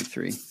 Kings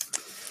 23.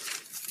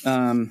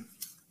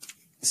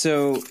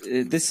 So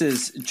this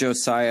is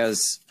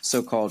Josiah's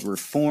so-called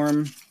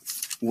reform,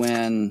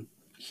 when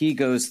he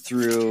goes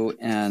through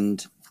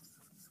and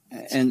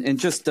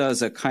just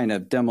does a kind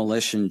of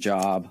demolition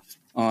job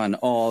on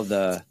all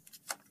the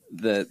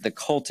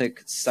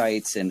cultic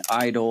sites and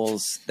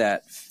idols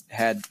that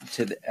had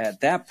at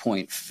that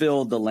point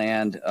filled the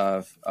land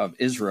of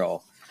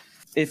Israel.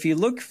 If you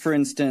look, for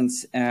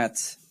instance,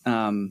 at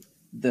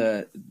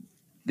the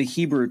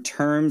Hebrew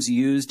terms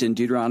used in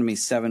Deuteronomy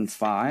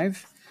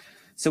 7:5.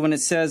 So when it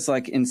says,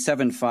 like in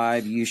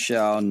 7:5, you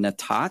shall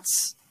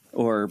natats,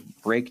 or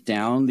break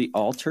down the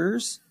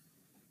altars.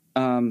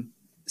 2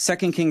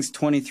 Kings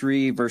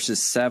 23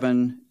 verses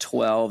 7,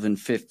 12, and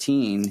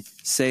 15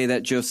 say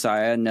that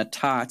Josiah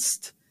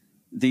natatsed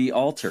the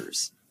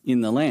altars in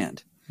the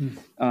land.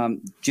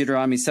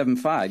 Deuteronomy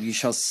 7:5, you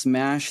shall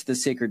smash the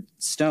sacred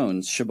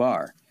stones,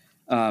 shabar.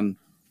 2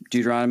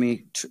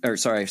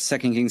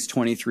 Kings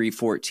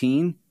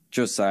 23:14,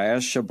 Josiah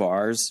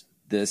shabars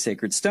the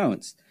sacred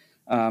stones.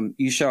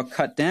 You shall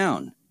cut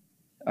down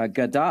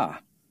Gadah,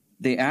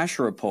 the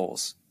Asherah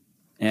poles,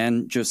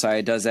 and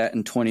Josiah does that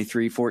in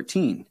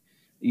 23:14.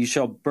 You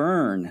shall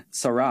burn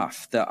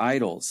Saraph, the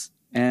idols,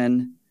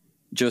 and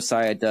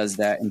Josiah does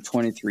that in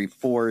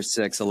 23:4,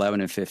 6,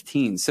 11, and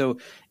 15. So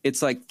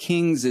it's like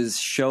Kings is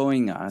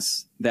showing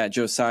us that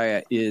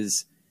Josiah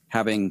is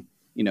having,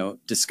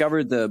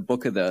 discovered the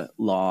book of the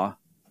law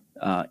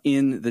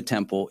in the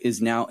temple,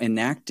 is now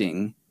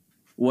enacting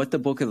what the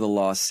book of the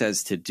law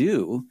says to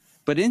do.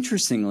 But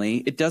interestingly,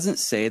 it doesn't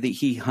say that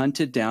he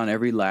hunted down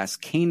every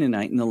last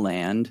Canaanite in the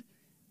land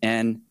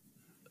and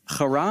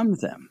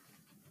harammed them.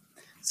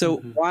 So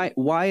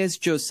why is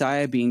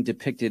Josiah being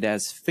depicted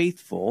as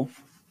faithful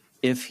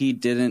if he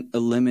didn't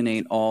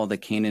eliminate all the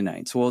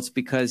Canaanites? Well, it's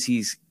because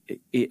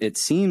it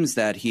seems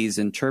that he's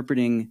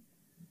interpreting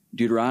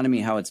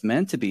Deuteronomy how it's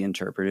meant to be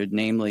interpreted,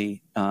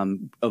 namely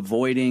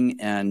avoiding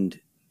and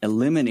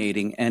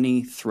eliminating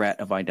any threat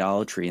of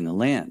idolatry in the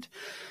land.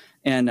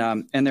 And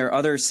there are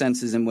other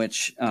senses in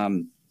which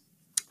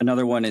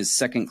another one is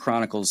 2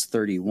 Chronicles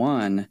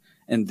 31,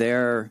 and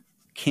there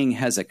King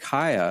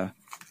Hezekiah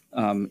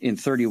in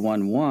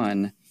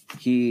 31:1,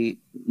 he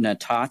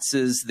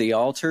natatses the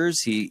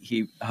altars,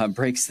 he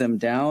breaks them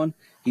down,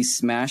 he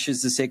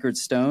smashes the sacred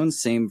stones,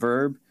 same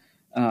verb,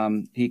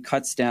 he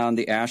cuts down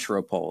the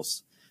Asherah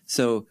poles.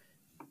 So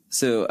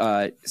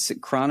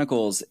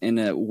Chronicles, in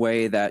a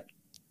way that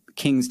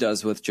Kings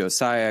does with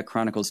Josiah,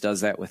 Chronicles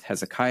does that with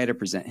Hezekiah to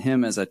present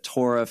him as a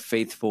Torah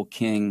faithful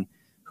king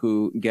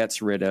who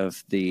gets rid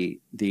of the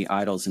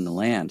idols in the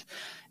land.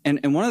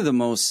 And one of the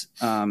most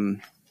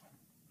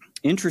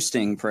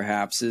interesting,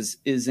 perhaps,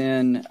 is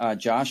in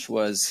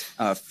Joshua's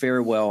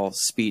farewell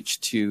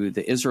speech to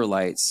the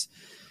Israelites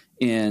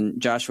in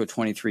Joshua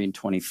 23 and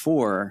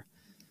 24,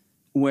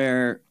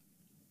 where,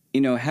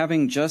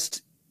 having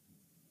just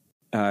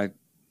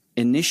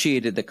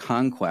initiated the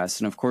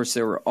conquest, and of course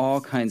there were all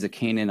kinds of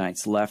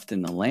Canaanites left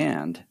in the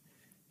land,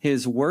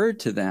 his word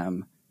to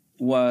them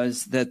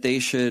was that they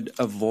should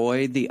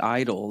avoid the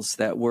idols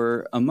that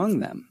were among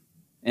them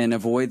and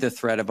avoid the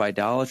threat of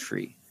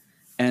idolatry.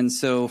 And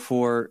so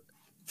for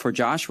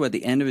Joshua at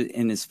the end of it,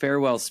 in his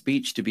farewell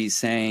speech, to be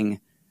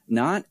saying,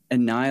 not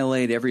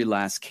annihilate every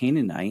last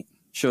Canaanite,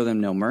 show them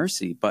no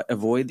mercy, but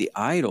avoid the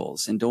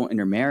idols and don't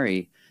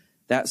intermarry,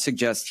 that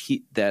suggests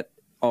that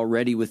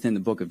already within the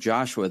book of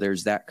Joshua,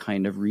 there's that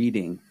kind of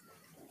reading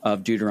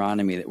of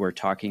Deuteronomy that we're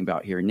talking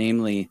about here,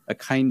 namely a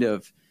kind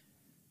of,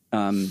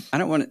 I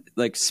don't want to,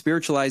 like,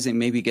 spiritualizing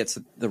maybe gets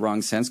the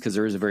wrong sense because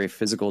there is a very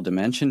physical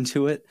dimension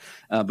to it,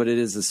 but it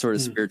is a sort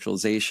of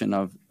spiritualization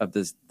of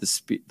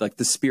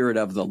the spirit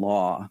of the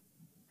law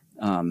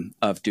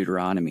of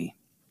Deuteronomy.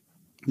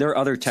 There are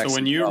other texts. So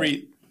when you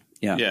read,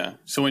 yeah.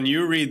 So when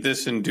you read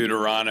this in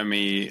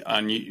Deuteronomy,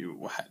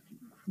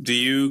 do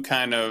you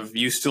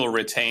you still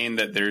retain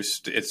that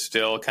it's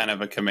still kind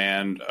of a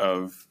command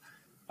of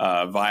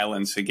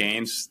violence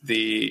against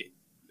the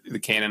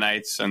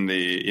Canaanites and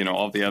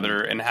all the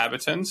other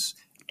inhabitants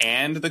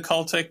and the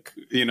cultic,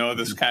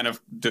 this kind of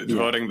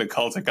devoting the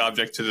cultic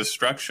object to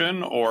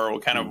destruction,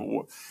 or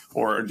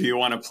or do you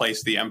want to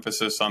place the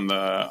emphasis on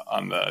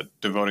the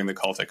devoting the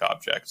cultic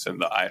objects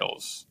and the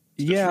idols?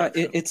 Yeah,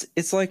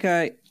 it's like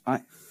there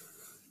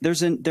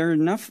are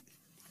enough.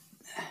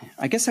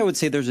 I guess I would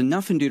say there's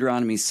enough in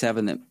Deuteronomy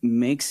 7 that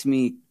makes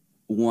me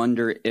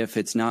wonder if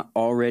it's not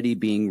already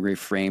being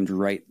reframed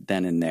right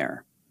then and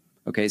there.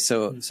 Okay,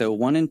 so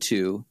 1 and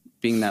 2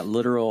 being that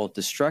literal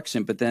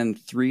destruction, but then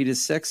 3 to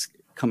 6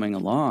 coming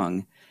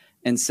along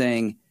and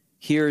saying,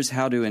 here's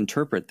how to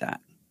interpret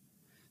that.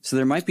 So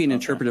there might be an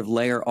interpretive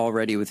layer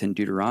already within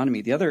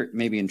Deuteronomy. The other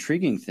maybe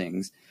intriguing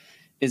things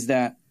is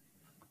that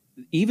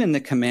even the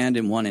command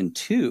in 1 and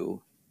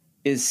 2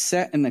 is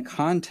set in the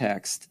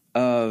context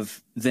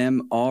of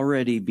them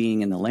already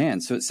being in the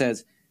land. So it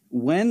says,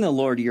 when the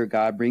Lord your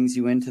God brings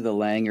you into the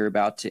land you're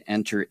about to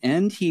enter,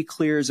 and he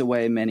clears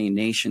away many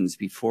nations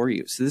before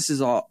you. So this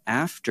is all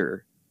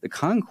after the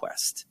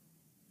conquest.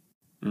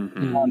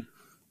 Mm-hmm.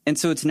 And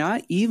so it's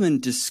not even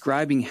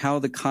describing how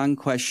the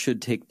conquest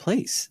should take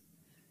place,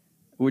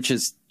 which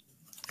is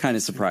kind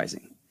of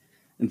surprising.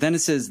 And then it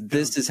says,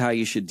 this is how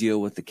you should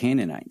deal with the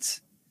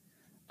Canaanites.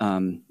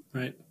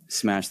 Right.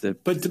 Smash the...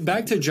 But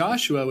back to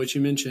Joshua, which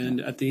you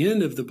mentioned, at the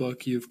end of the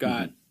book, you've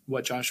got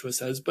what Joshua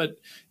says. But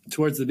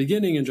towards the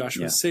beginning in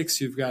Joshua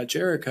 6, you've got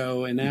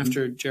Jericho. And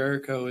after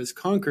Jericho is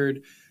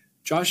conquered,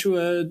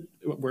 Joshua,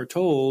 we're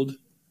told,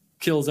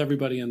 kills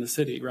everybody in the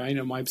city, right?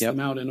 And wipes them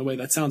out in a way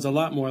that sounds a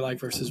lot more like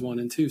verses 1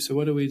 and 2. So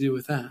what do we do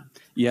with that?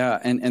 Yeah,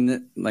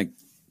 and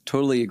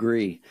totally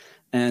agree.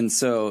 And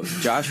so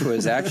Joshua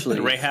is actually...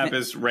 Rahab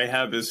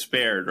is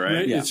spared,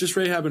 right? Yeah. It's just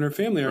Rahab and her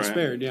family are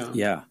spared,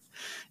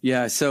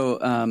 Yeah,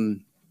 so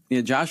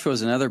Joshua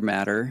is another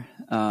matter.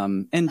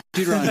 And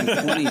Deuteronomy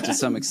 20 to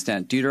some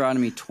extent.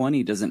 Deuteronomy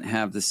 20 doesn't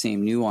have the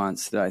same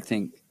nuance that I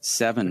think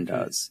 7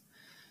 does.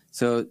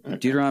 So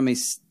Deuteronomy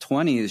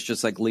 20 is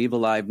just like leave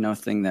alive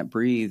nothing that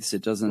breathes.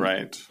 It doesn't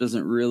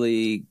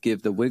really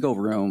give the wiggle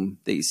room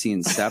that you see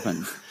in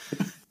 7.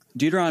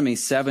 Deuteronomy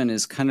 7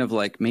 is kind of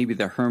like maybe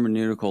the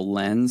hermeneutical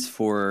lens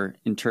for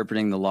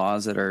interpreting the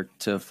laws that are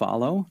to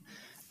follow.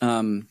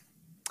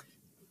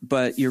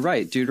 But you're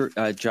right.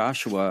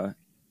 Joshua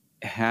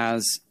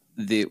has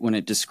when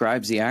it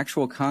describes the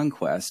actual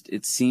conquest,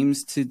 it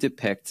seems to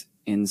depict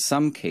in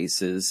some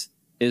cases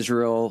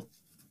Israel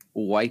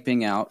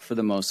wiping out, for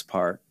the most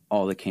part,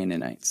 all the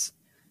Canaanites.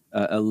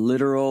 A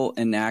literal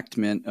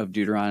enactment of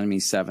Deuteronomy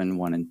 7,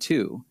 1 and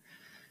 2.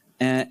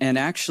 And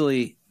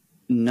actually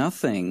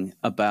nothing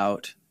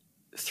about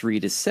 3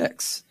 to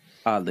 6,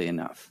 oddly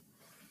enough.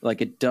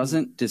 Like, it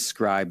doesn't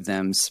describe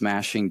them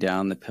smashing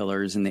down the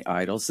pillars and the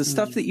idols, the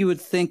stuff that you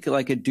would think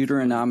like a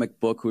Deuteronomic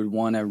book would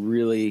want to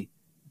really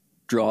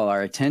draw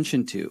our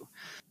attention to.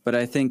 But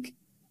I think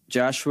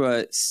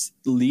Joshua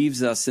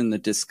leaves us in the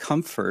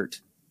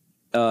discomfort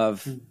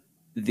of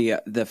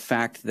the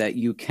fact that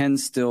you can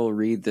still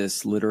read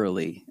this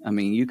literally. I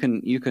mean, you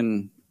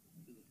can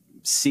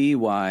see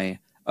why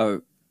a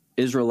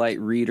Israelite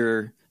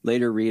reader,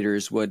 later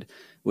readers would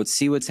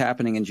see what's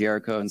happening in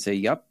Jericho and say,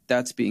 yep,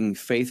 that's being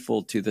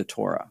faithful to the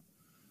Torah.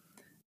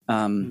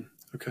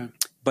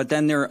 But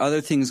then there are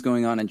other things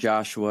going on in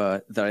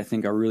Joshua that I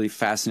think are really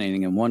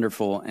fascinating and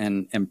wonderful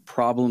and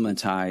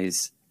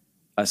problematize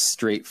a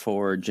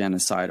straightforward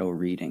genocidal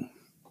reading.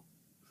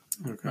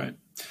 Right.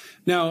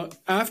 Now,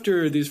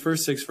 after these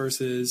first 6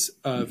 verses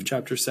of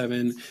chapter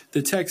 7,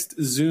 the text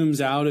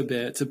zooms out a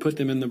bit to put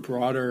them in the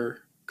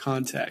broader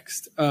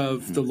context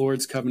of the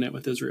Lord's covenant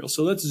with Israel.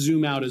 So let's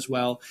zoom out as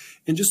well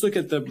and just look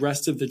at the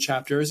rest of the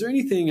chapter. Is there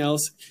anything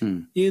else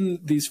in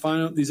these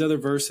other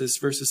verses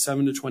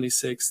 7 to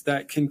 26,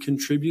 that can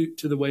contribute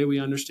to the way we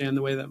understand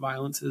the way that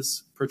violence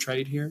is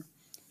portrayed here?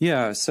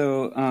 Yeah.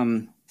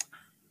 So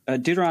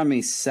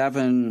Deuteronomy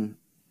 7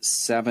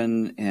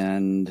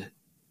 and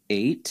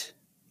 8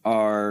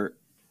 are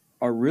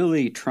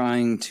really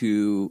trying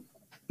to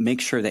make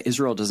sure that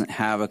Israel doesn't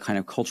have a kind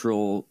of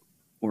cultural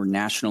or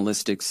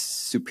nationalistic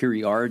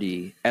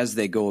superiority as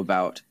they go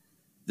about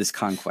this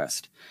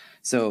conquest.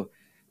 So,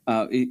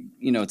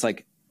 it's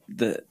like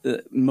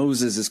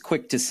Moses is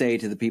quick to say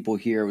to the people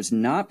here, it was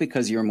not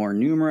because you're more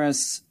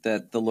numerous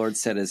that the Lord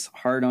set his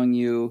heart on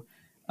you,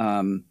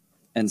 and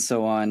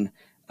so on.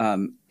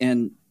 And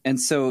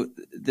so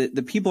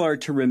the people are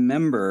to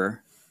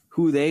remember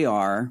who they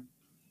are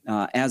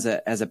as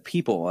a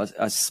people,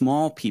 a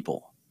small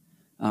people.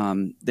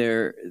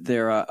 They're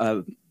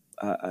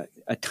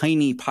a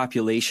tiny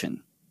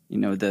population,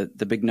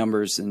 the big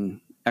numbers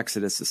in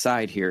Exodus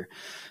aside here.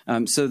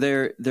 So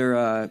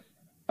they're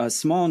a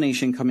small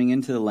nation coming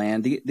into the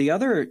land. The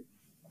other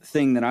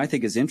thing that I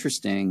think is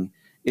interesting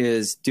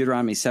is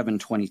Deuteronomy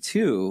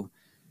 7:22,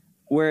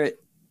 where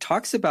it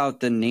talks about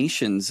the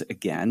nations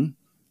again.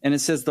 And it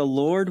says, the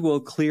Lord will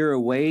clear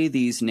away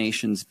these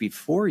nations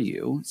before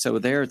you. So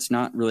there it's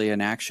not really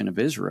an action of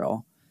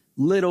Israel,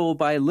 little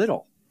by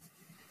little.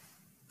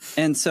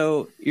 And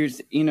so,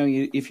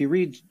 if you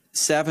read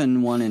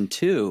 7:1 and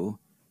 2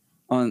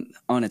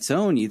 on its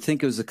own, you'd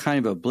think it was a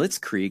kind of a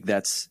blitzkrieg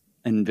that's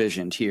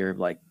envisioned here,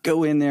 like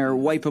go in there,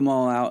 wipe them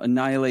all out,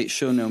 annihilate,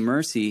 show no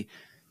mercy.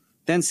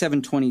 Then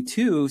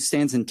 7:22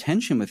 stands in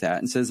tension with that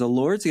and says the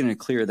Lord's going to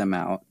clear them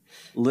out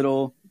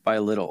little by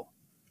little.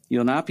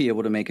 You'll not be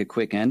able to make a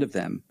quick end of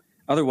them.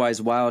 Otherwise,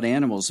 wild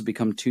animals will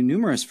become too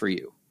numerous for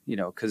you,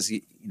 because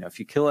if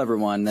you kill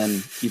everyone,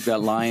 then you've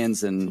got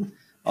lions and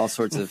all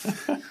sorts of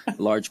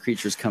large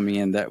creatures coming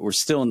in that were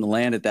still in the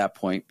land at that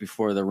point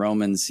before the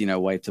Romans,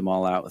 wiped them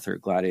all out with their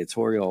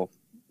gladiatorial,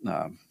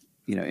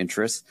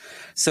 interests.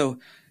 So,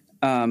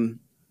 and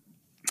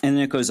then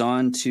it goes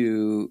on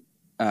to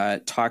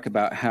talk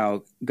about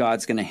how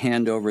God's going to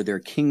hand over their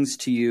kings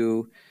to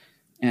you.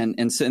 And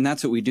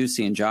that's what we do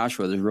see in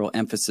Joshua. There's a real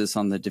emphasis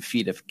on the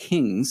defeat of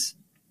kings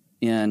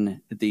in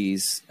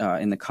these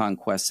in the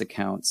conquest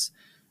accounts.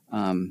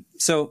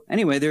 So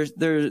anyway,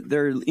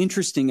 there are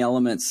interesting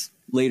elements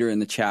later in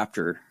the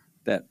chapter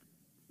that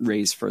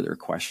raise further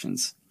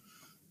questions.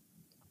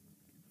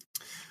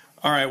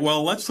 All right,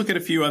 well, let's look at a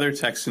few other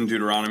texts in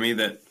Deuteronomy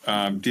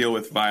that deal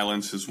with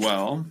violence as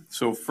well.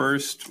 So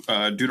first,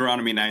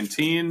 Deuteronomy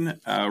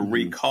 19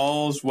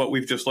 recalls what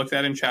we've just looked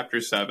at in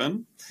chapter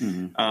 7.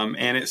 Mm-hmm.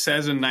 And it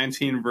says in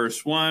 19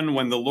 verse 1,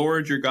 when the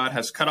Lord your God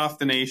has cut off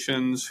the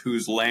nations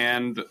whose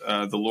land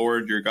the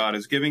Lord your God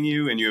is giving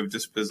you, and you have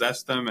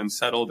dispossessed them and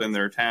settled in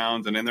their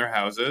towns and in their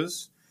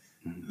houses,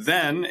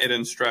 then it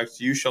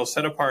instructs, you shall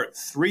set apart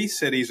 3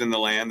 cities in the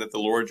land that the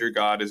Lord your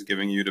God is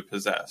giving you to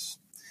possess.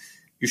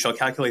 You shall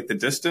calculate the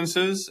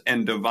distances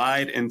and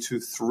divide into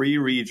 3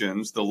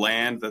 regions the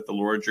land that the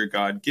Lord your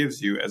God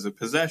gives you as a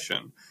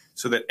possession,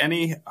 so that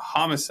any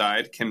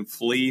homicide can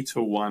flee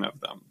to one of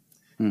them.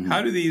 Mm-hmm.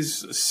 How do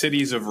these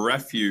cities of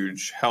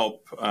refuge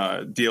help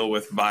deal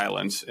with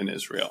violence in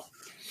Israel?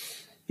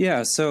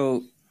 Yeah,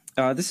 so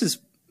this is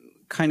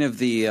kind of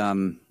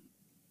the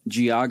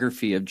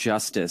geography of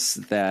justice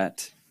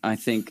that I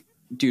think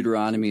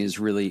Deuteronomy is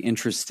really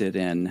interested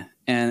in.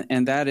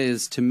 And that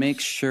is to make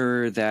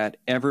sure that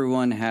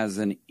everyone has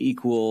an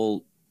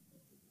equal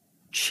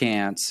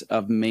chance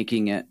of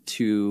making it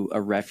to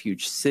a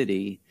refuge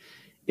city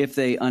if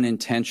they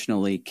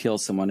unintentionally kill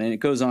someone. And it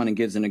goes on and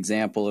gives an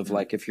example of,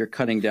 like, if you're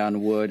cutting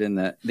down wood and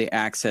the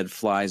axe head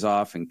flies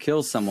off and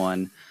kills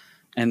someone,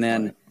 and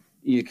then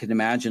you can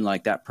imagine,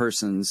 like, that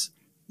person's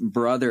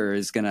brother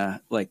is going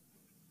to, like,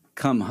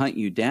 come hunt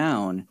you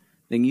down,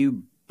 then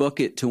you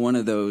book it to one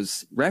of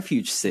those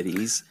refuge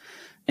cities,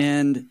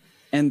 and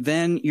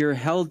then you're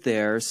held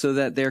there so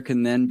that there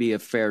can then be a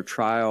fair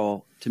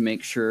trial to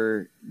make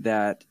sure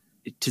that,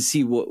 to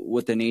see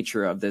what the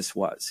nature of this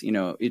was.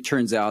 It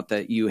turns out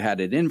that you had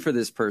it in for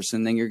this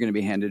person, then you're going to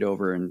be handed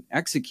over and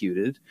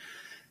executed.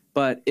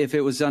 But if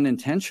it was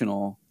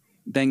unintentional,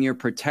 then you're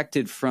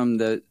protected from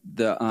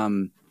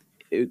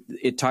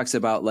it talks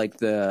about, like,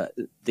 the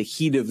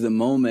heat of the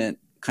moment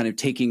kind of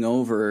taking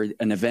over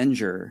an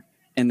avenger,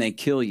 and they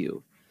kill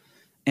you.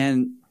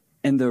 And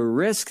the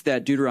risk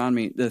that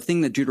the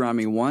thing that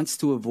Deuteronomy wants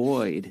to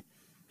avoid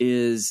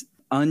is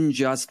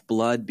unjust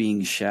blood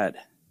being shed.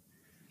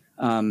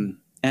 And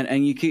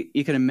you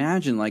can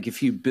imagine, like,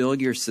 if you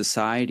build your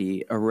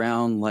society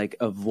around, like,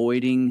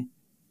 avoiding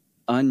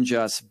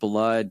unjust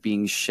blood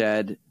being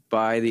shed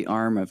by the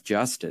arm of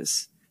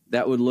justice,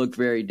 that would look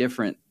very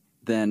different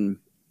than,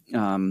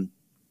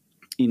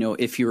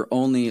 if you're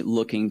only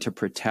looking to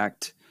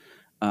protect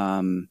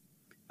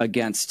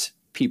against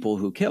people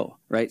who kill,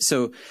 right?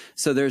 So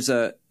there's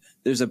a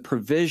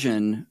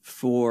provision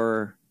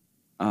for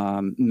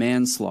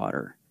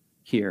manslaughter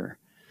here,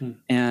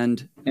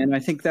 and I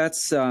think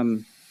that's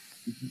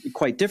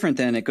quite different.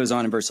 Than it goes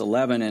on in verse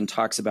 11 and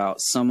talks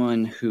about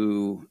someone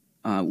who,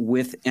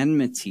 with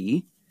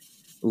enmity,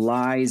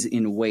 lies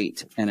in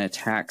wait and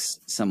attacks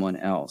someone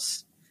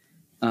else.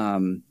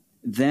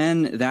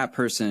 Then that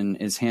person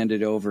is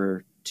handed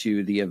over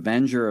to the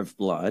avenger of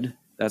blood.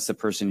 That's the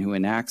person who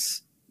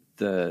enacts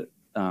the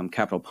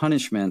capital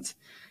punishment,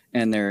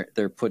 and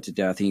they're put to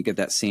death. And you get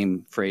that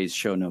same phrase,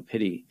 show no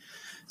pity.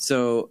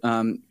 So,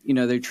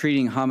 they're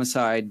treating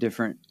homicide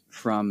different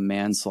from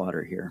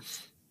manslaughter here.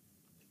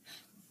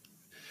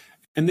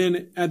 And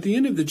then at the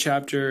end of the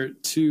chapter,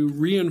 to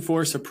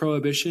reinforce a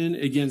prohibition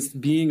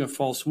against being a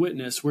false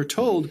witness, we're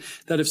told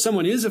that if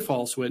someone is a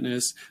false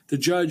witness, the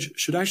judge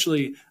should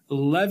actually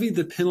levy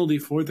the penalty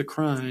for the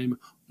crime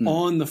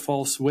on the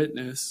false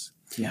witness.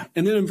 Yeah.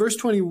 And then in verse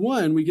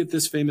 21, we get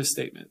this famous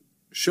statement: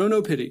 show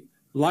no pity,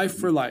 life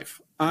for life,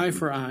 eye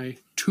for eye,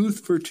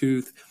 tooth for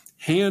tooth,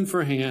 hand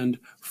for hand,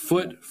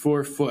 foot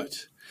for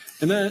foot.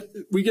 And that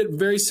we get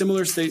very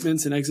similar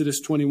statements in Exodus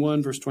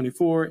 21, verse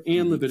 24,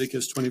 and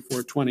Leviticus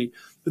 24:20.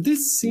 But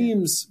this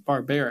seems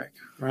barbaric,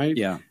 right?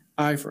 Yeah.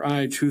 Eye for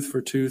eye, tooth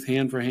for tooth,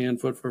 hand for hand,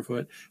 foot for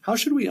foot. How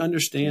should we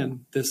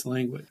understand this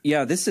language?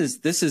 Yeah, this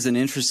is an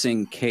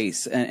interesting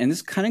case. And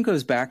this kind of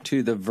goes back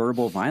to the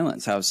verbal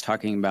violence I was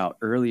talking about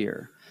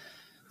earlier.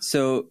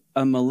 So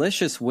a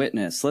malicious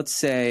witness, let's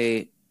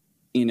say,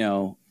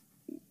 Will,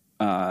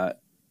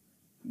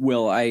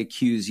 I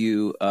accuse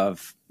you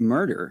of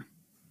murder?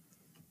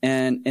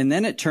 And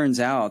then it turns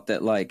out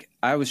that, like,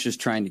 I was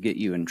just trying to get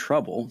you in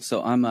trouble.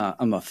 So I'm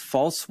a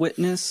false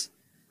witness,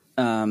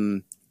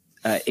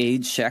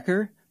 aid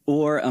sheker,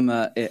 or I'm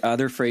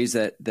other phrase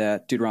that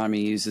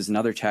Deuteronomy uses in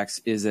other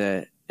texts is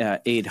a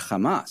aid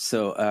Hamas,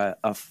 so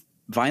a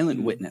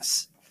violent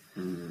witness.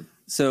 Mm-hmm.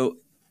 So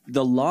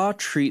the law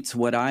treats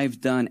what I've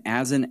done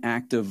as an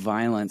act of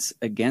violence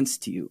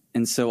against you,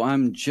 and so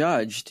I'm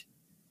judged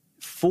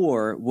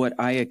for what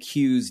I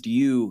accused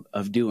you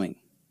of doing,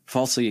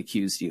 falsely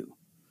accused you.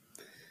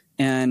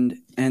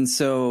 And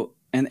so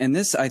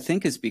this, I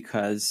think, is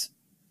because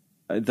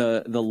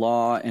the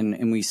law,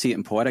 and we see it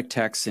in poetic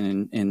texts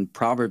and in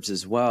Proverbs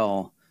as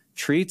well,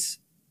 treats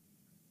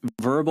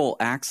verbal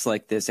acts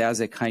like this as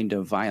a kind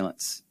of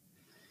violence.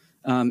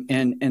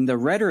 And the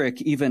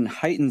rhetoric even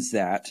heightens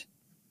that.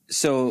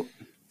 So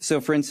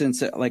for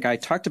instance, like I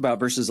talked about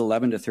verses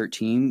 11 to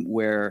 13,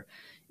 where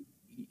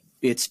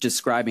it's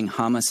describing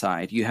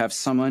homicide. You have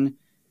someone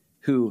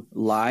who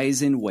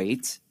lies in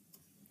wait,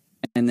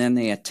 and then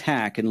they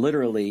attack, and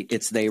literally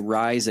it's they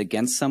rise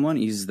against someone,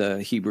 use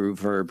the Hebrew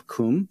verb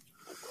kum,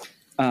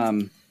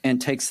 and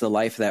takes the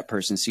life of that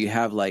person. So you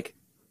have like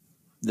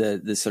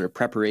the sort of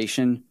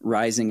preparation,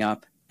 rising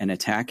up and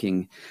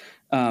attacking.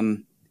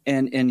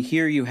 And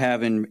here you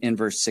have in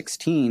verse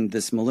 16,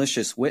 this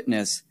malicious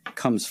witness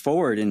comes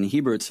forward. In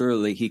Hebrew, it's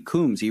literally he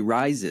kums, he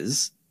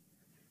rises,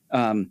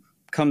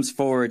 comes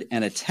forward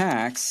and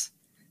attacks.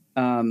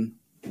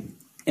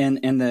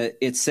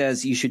 It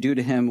says you should do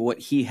to him what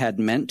he had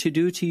meant to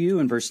do to you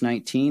in verse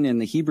 19.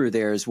 And the Hebrew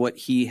there is what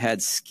he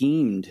had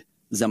schemed,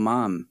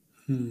 zamam.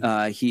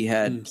 He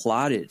had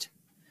plotted.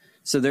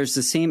 So there's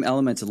the same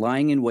elements.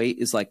 Lying in wait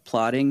is like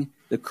plotting.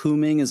 The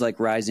kuming is like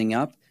rising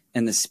up.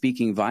 And the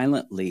speaking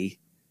violently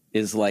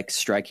is like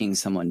striking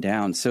someone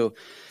down. So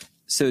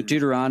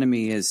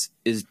Deuteronomy is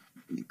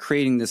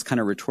creating this kind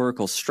of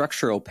rhetorical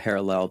structural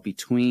parallel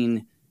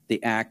between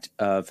the act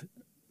of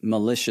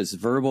malicious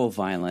verbal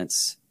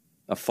violence,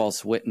 a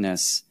false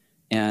witness,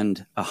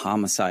 and a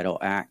homicidal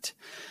act.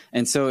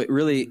 And so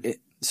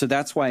so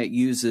that's why it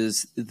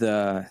uses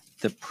the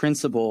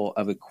principle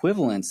of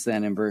equivalence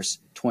then in verse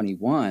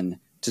 21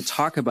 to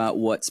talk about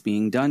what's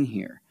being done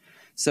here.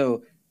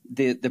 So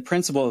the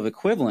principle of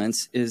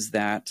equivalence is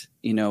that,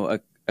 a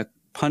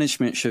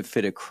punishment should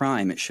fit a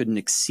crime. It shouldn't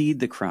exceed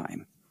the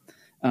crime.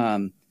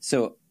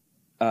 So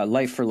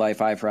life for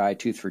life, eye for eye,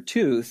 tooth for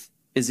tooth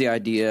is the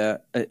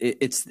idea.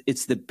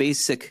 It's the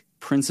basic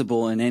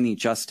principle in any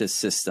justice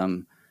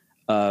system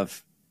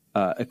of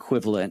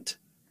equivalent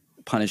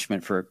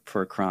punishment for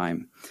a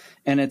crime,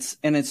 and it's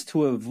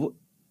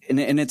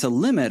a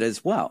limit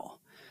as well.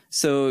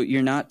 So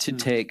you're not to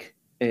take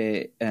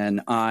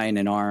an eye and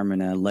an arm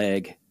and a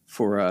leg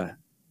for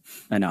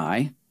an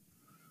eye.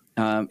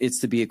 It's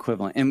to be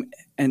equivalent,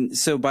 and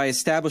so by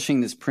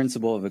establishing this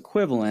principle of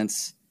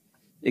equivalence,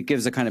 it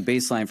gives a kind of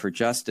baseline for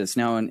justice.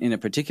 Now, in a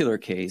particular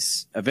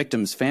case, a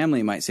victim's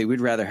family might say,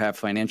 we'd rather have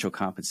financial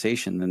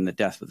compensation than the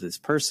death of this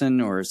person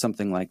or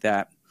something like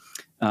that.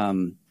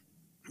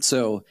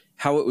 So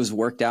how it was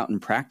worked out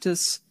in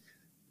practice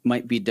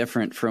might be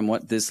different from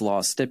what this law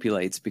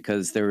stipulates,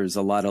 because there was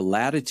a lot of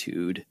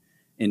latitude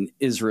in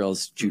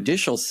Israel's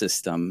judicial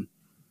system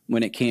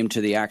when it came to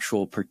the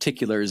actual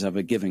particulars of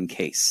a given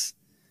case.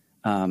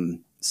 But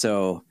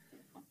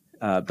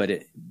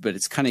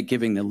it's kind of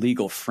giving the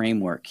legal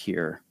framework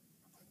here.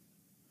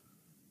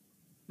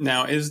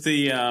 Now, is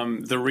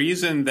the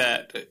reason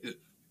that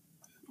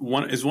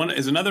is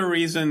another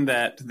reason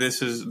that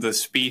this is the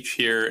speech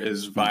here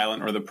is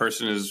violent, or the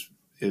person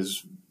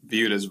is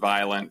viewed as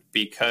violent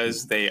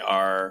because they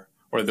are,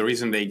 or the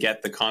reason they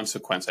get the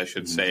consequence, I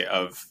should say,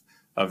 of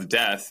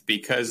death,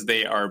 because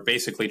they are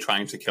basically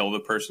trying to kill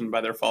the person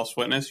by their false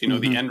witness.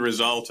 The end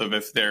result of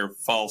if their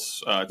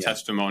false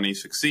testimony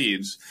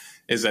succeeds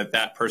is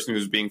that person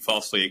who's being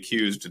falsely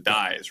accused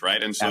dies,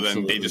 right? And so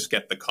Absolutely. Then they just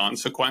get the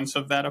consequence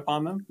of that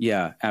upon them?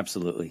 Yeah,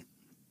 absolutely.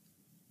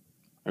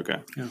 Okay.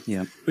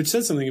 Yeah. Which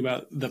says something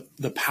about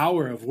the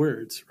power of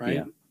words,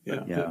 right?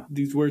 Yeah.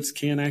 These words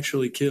can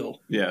actually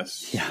kill.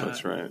 Yes,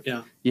 that's right.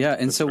 Yeah. Yeah,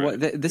 and that's so right.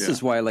 This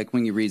is why, like,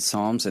 when you read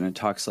Psalms and it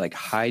talks like,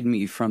 hide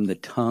me from the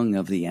tongue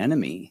of the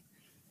enemy,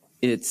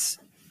 it's,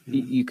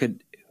 you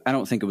could, I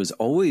don't think it was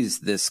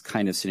always this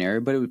kind of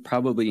scenario, but it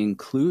probably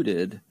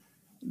included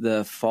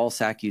the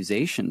false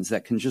accusations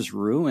that can just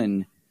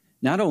ruin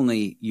not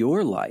only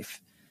your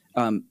life,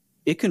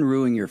 it can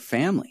ruin your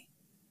family.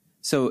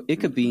 So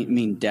it could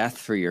mean death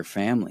for your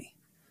family.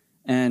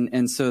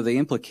 And so the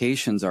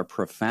implications are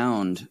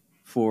profound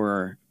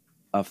for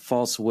a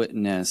false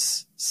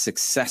witness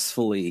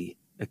successfully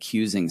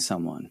accusing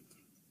someone.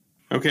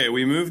 Okay,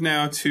 we move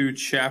now to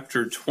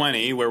chapter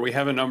 20, where we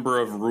have a number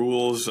of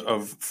rules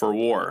for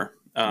war.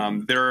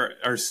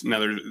 This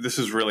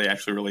is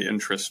really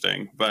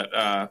interesting.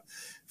 But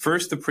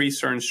first, the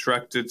priests are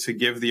instructed to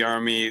give the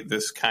army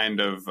this kind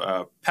of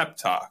pep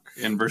talk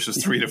in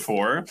verses 3 to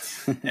 4.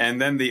 And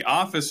then the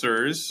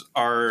officers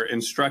are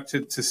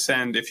instructed to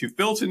send, if you've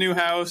built a new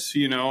house,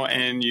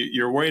 and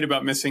you're worried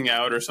about missing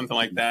out or something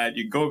like that,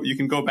 you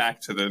can go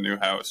back to the new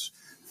house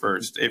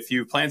first. If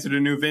you planted a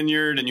new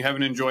vineyard and you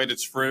haven't enjoyed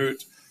its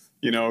fruit,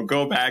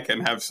 go back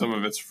and have some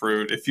of its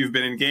fruit. If you've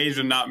been engaged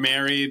and not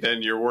married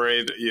and you're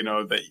worried,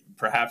 that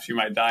perhaps you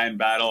might die in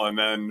battle and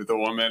then the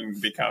woman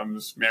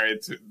becomes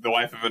married to the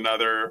wife of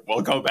another,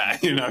 well, go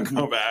back,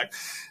 go back.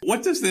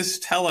 What does this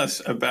tell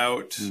us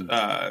about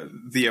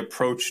the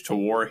approach to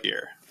war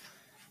here?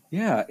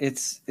 Yeah,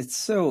 it's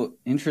so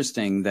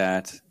interesting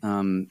that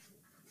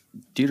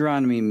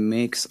Deuteronomy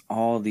makes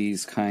all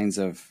these kinds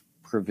of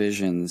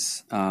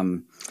provisions.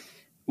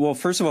 Well,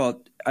 first of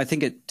all, I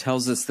think it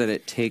tells us that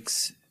it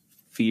takes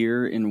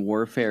fear in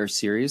warfare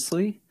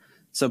seriously.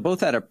 So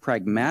both at a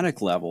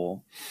pragmatic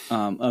level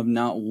of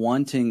not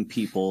wanting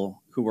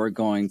people who are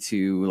going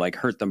to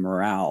hurt the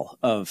morale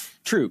of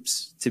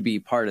troops to be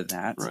part of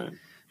that. Right.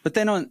 But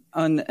then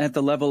on at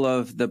the level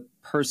of the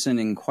person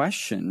in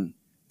question,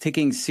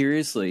 taking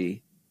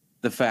seriously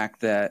the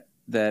fact that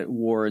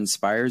war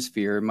inspires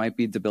fear, might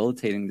be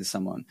debilitating to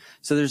someone.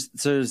 So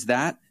there's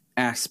that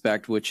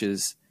aspect, which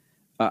is,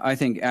 I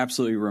think,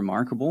 absolutely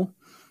remarkable.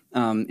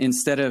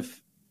 Instead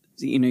of,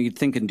 you'd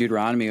think in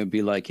Deuteronomy it would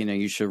be like,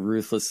 you should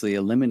ruthlessly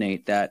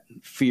eliminate that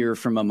fear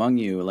from among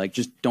you,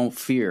 just don't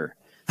fear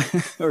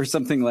or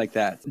something like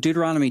that.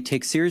 Deuteronomy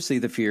takes seriously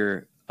the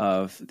fear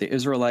of the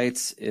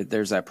Israelites.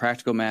 There's that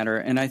practical matter.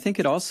 And I think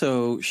it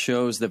also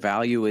shows the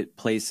value it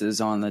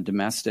places on the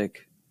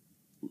domestic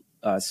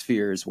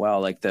sphere as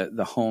well, like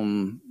the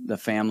home, the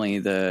family,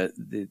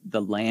 the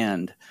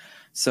land.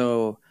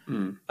 So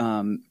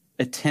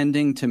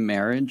attending to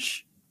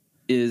marriage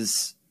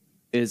is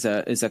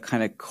a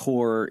kind of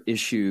core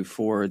issue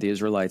for the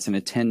Israelites, and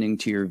attending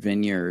to your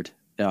vineyard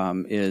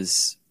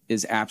is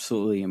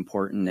absolutely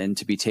important and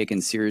to be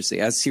taken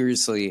seriously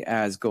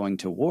as going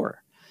to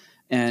war.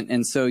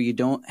 And so you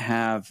don't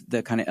have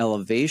the kind of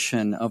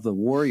elevation of the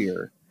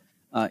warrior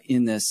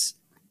in this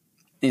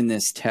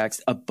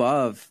text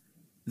above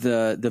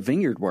the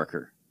vineyard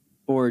worker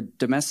or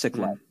domestic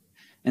life.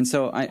 And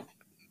so I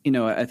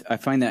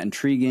find that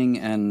intriguing,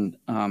 and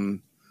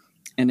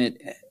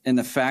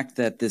the fact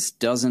that this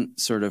doesn't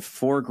sort of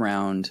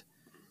foreground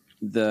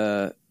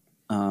the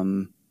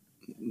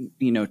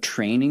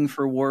training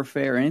for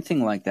warfare or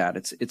anything like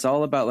that. It's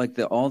all about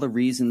all the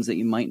reasons that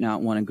you might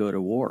not want to go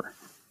to war.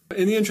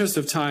 In the interest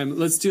of time,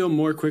 let's deal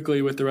more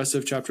quickly with the rest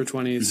of chapter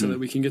 20 so that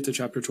we can get to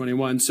chapter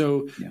 21.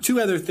 So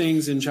two other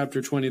things in chapter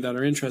 20 that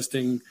are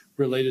interesting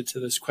related to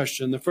this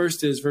question. The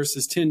first is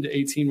verses 10 to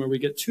 18, where we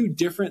get two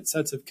different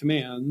sets of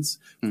commands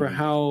for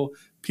how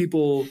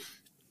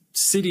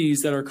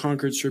cities that are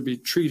conquered should be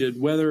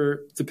treated,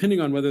 depending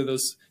on whether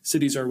those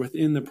cities are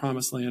within the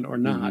promised land or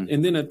not.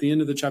 And then at the end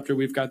of the chapter,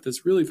 we've got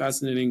this really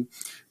fascinating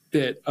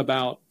bit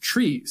about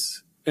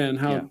trees and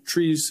how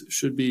trees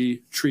should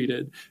be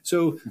treated.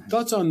 So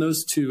thoughts on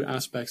those two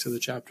aspects of the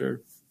chapter?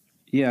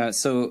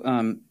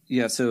 So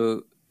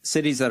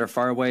cities that are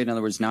far away, in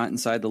other words, not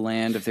inside the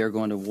land, if they're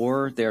going to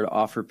war, they're to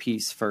offer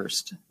peace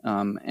first,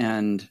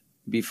 and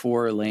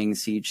before laying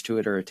siege to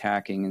it or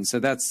attacking. And so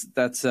that's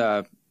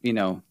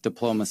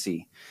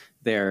diplomacy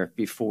there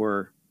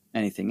before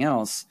anything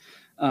else.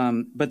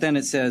 But then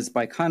it says,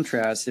 by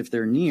contrast, if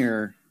they're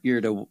near,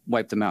 you're to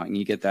wipe them out, and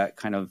you get that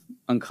kind of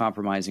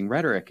uncompromising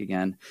rhetoric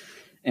again.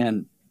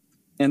 And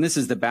this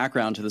is the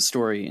background to the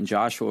story in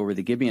Joshua, where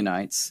the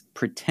Gibeonites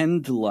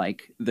pretend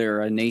like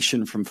they're a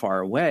nation from far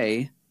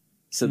away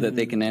so that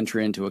they can enter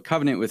into a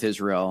covenant with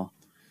Israel,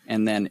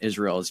 and then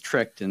Israel is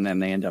tricked, and then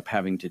they end up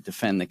having to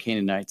defend the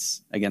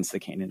Canaanites against the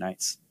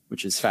Canaanites,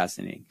 which is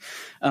fascinating.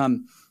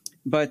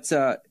 But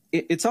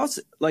it's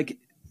also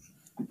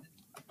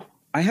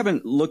I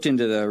haven't looked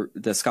into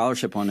the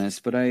scholarship on this,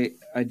 but I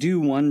do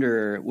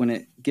wonder, when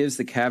it gives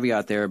the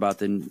caveat there about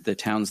the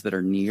towns that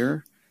are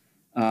near,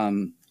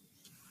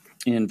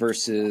 in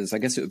verses, I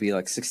guess it would be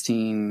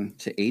 16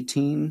 to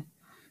 18,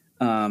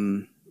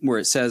 where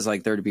it says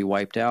they're to be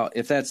wiped out,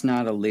 if that's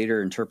not a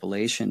later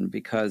interpolation,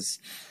 because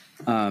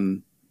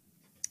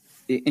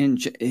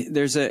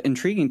there's an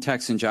intriguing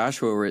text in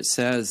Joshua where it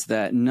says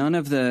that none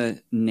of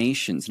the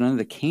nations, none of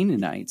the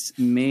Canaanites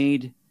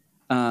made,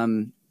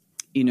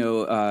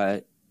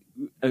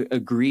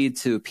 agreed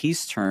to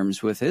peace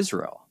terms with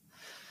Israel.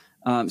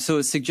 So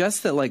it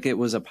suggests that it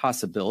was a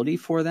possibility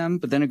for them,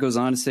 but then it goes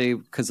on to say,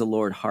 because the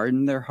Lord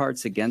hardened their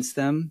hearts against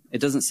them. It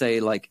doesn't say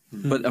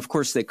but of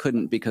course they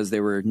couldn't because they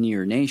were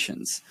near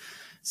nations.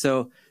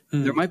 So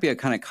there might be a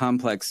kind of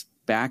complex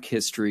back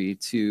history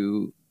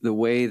to the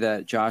way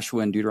that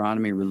Joshua and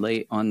Deuteronomy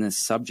relate on this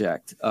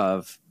subject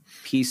of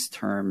peace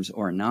terms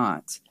or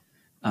not.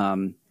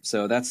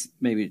 So that's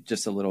maybe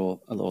just a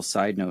little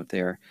side note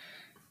there.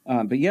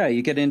 But yeah,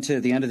 you get into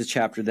the end of the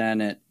chapter,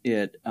 then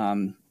it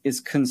is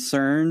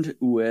concerned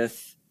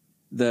with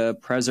the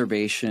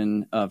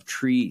preservation of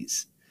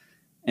trees.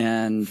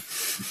 And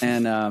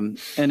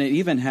it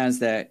even has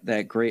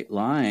that great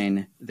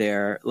line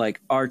there, like,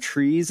 are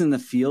trees in the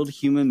field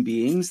human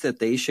beings that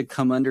they should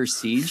come under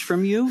siege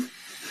from you?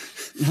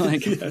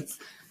 Like, yes.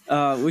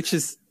 Which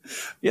is,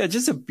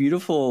 just a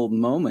beautiful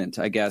moment,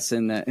 I guess,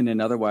 in an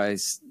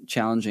otherwise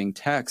challenging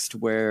text,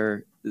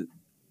 where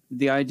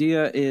the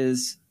idea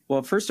is,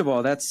 well, first of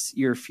all, that's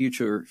your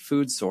future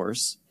food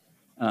source.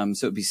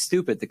 So it'd be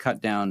stupid to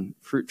cut down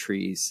fruit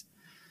trees.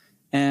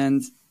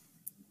 And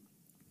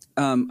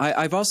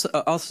I've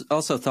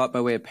also thought,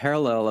 by way of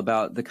parallel,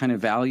 about the kind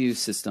of value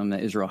system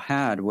that Israel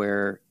had,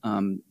 where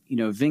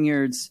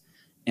vineyards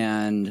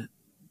and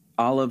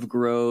olive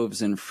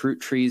groves and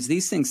fruit trees,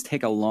 these things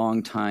take a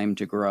long time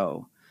to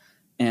grow,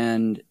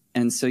 and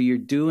so you're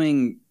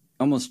doing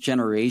almost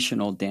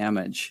generational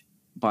damage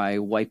by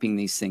wiping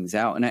these things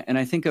out. And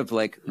I think of,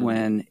 like,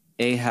 when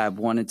Ahab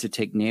wanted to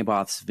take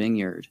Naboth's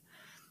vineyard,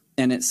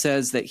 and it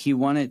says that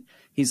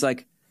he's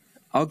like,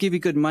 I'll give you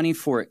good money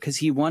for it, because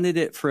he wanted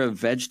it for a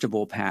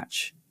vegetable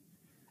patch.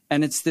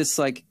 And it's this,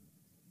 like,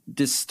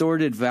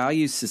 distorted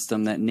value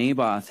system that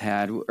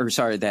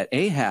that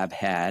Ahab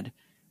had,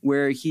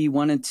 where he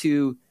wanted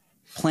to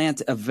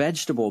plant a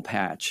vegetable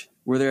patch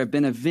where there had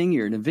been a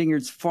vineyard. A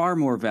vineyard's far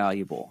more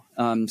valuable.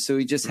 So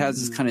he just has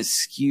this kind of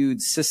skewed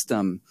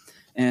system.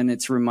 And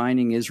it's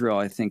reminding Israel,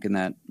 I think, in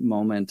that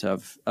moment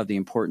of the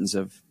importance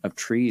of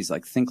trees.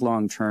 Like, think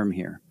long term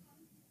here.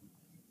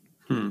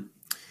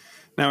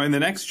 Now, in the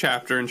next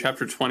chapter, in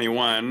chapter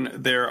 21,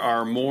 there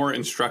are more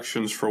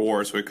instructions for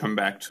war. So we come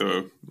back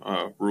to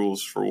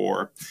rules for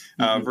war.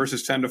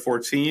 Verses 10 to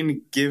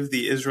 14 give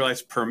the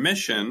Israelites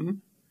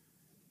permission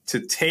to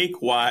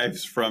take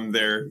wives from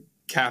their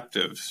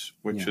captives,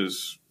 which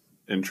is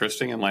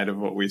interesting in light of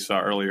what we saw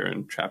earlier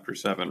in chapter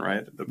 7,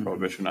 right? The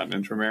prohibition on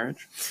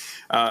intermarriage.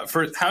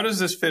 How does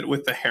this fit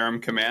with the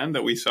harem command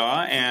that we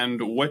saw,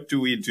 and what do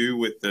we do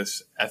with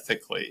this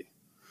ethically?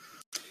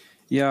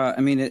 Yeah,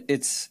 I mean,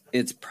 it's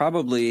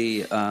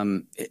probably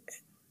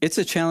it's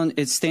a challenge.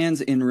 It stands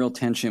in real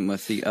tension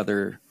with the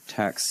other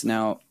texts.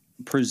 Now,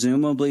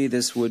 presumably,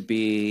 this would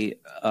be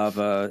of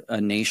a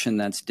nation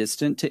that's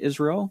distant to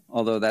Israel,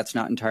 although that's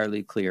not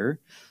entirely clear.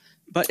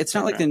 But it's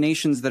not like the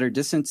nations that are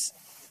distant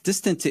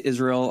to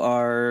Israel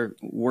are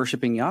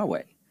worshiping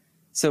Yahweh.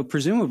 So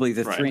presumably,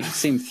 the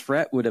same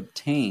threat would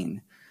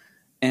obtain.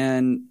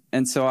 And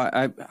so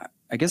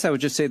I guess I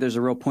would just say there's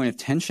a real point of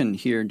tension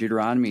here in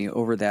Deuteronomy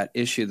over that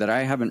issue that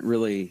I haven't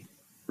really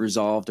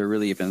resolved or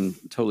really even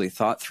totally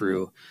thought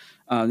through.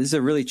 This is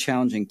a really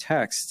challenging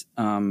text,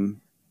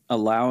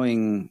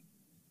 allowing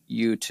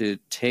you to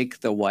take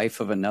the wife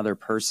of another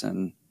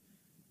person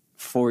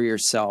for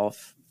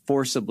yourself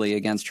forcibly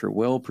against her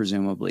will,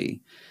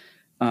 presumably.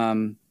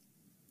 And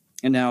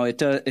now it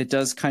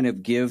does kind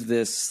of give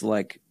this,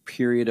 like,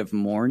 period of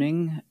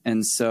mourning.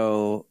 And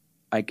so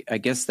I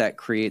guess that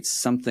creates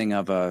something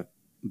of a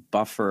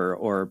buffer,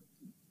 or,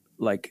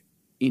 like,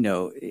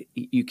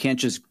 you can't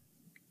just,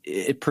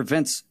 it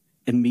prevents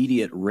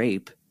immediate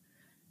rape,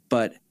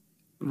 but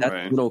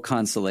that's little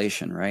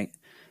consolation, right?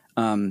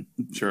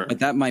 Sure. But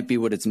that might be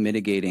what it's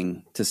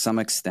mitigating to some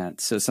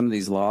extent. So some of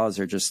these laws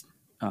are just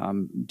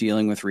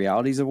dealing with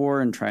realities of war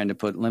and trying to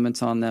put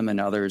limits on them, and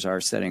others are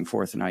setting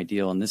forth an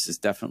ideal. And this is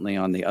definitely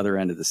on the other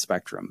end of the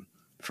spectrum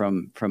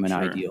from an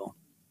ideal.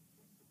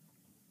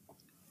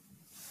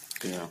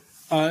 Yeah.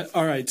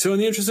 All right. So in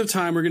the interest of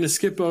time, we're going to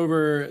skip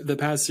over the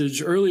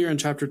passage earlier in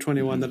chapter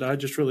 21 that I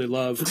just really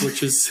love,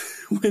 which is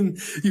when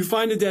you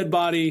find a dead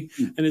body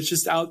and it's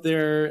just out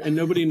there and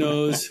nobody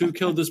knows who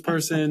killed this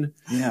person.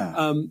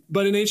 Yeah.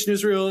 But in ancient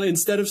Israel,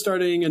 instead of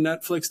starting a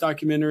Netflix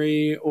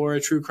documentary or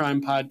a true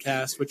crime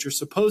podcast, what you're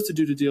supposed to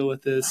do to deal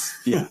with this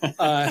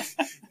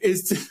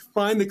is to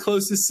find the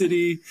closest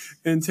city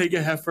and take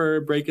a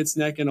heifer, break its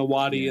neck in a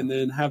wadi, and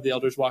then have the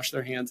elders wash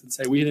their hands and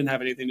say, we didn't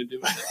have anything to do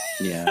with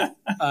it. Yeah.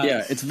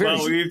 It's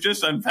very... Well, you've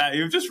just unpacked.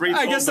 You've just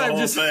retold the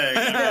whole thing.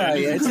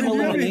 It's an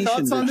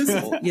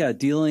elimination.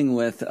 Dealing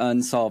with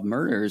unsolved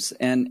murders,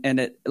 and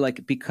it,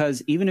 like,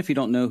 because even if you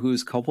don't know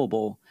who's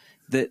culpable,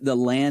 the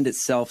land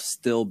itself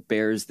still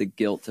bears the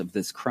guilt of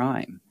this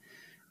crime,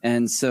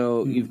 and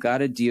so you've got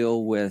to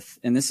deal with.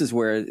 And this is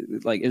where,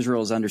 like,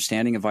 Israel's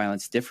understanding of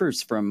violence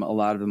differs from a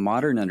lot of the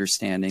modern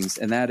understandings,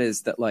 and that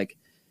is that, like,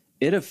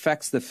 it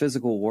affects the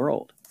physical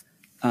world,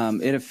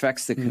 it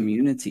affects the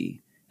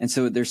community. And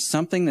so there's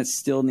something that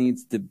still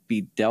needs to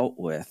be dealt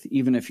with,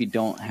 even if you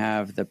don't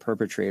have the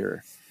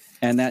perpetrator.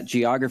 And that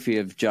geography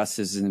of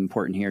justice is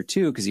important here,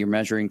 too, because you're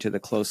measuring to the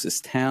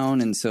closest town.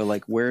 And so,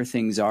 like, where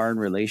things are in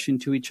relation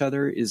to each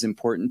other is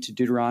important to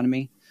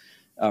Deuteronomy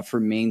for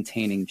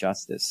maintaining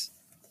justice.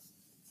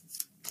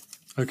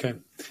 Okay.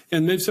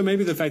 And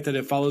maybe the fact that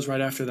it follows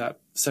right after that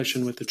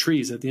section with the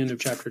trees at the end of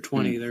chapter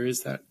 20, there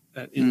is that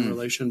in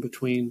relation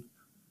between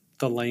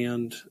the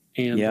land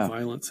and the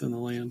violence in the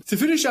land. To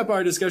finish up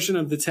our discussion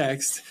of the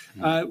text,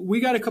 we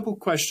got a couple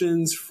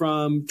questions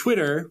from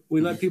Twitter.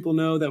 We let people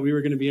know that we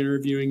were going to be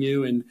interviewing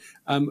you, and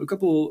a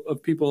couple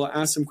of people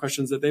asked some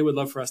questions that they would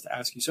love for us to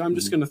ask you. So I'm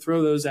just going to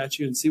throw those at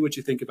you and see what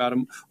you think about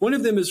them. One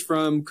of them is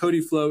from Cody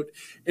Float,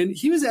 and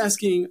he was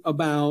asking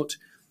about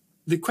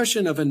the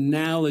question of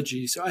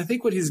analogy. So I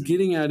think what he's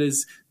getting at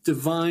is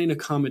divine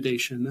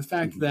accommodation, the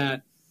fact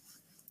that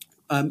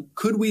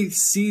could we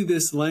see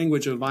this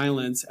language of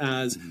violence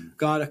as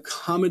God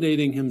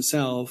accommodating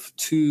himself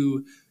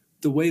to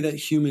the way that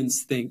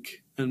humans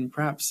think, and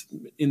perhaps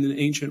in the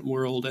ancient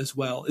world as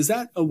well? Is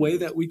that a way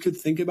that we could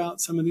think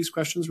about some of these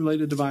questions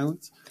related to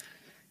violence?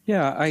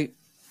 Yeah,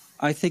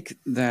 I think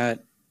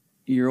that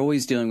you're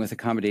always dealing with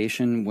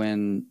accommodation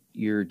when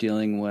you're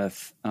dealing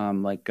with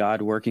like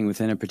God working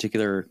within a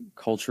particular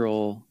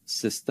cultural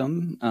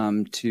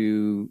system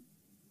to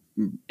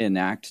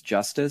enact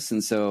justice.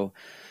 And so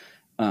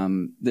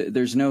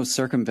there's no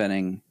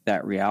circumventing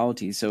that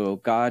reality. So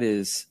God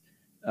is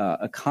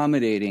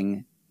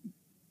accommodating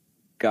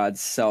God's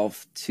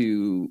self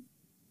to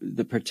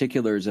the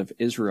particulars of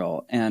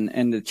Israel.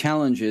 And the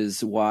challenge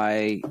is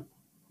why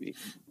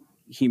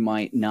he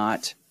might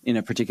not, in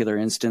a particular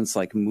instance,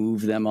 like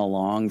move them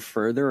along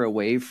further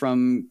away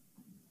from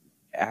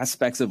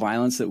aspects of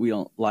violence that we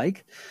don't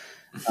like.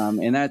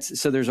 And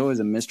so there's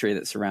always a mystery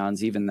that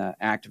surrounds even the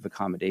act of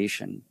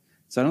accommodation.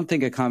 So I don't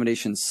think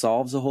accommodation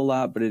solves a whole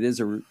lot, but it is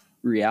a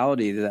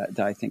reality that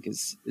I think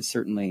is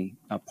certainly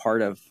a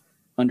part of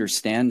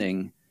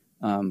understanding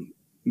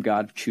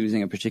God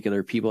choosing a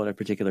particular people at a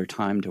particular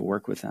time to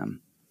work with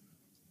them.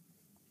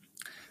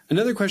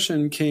 Another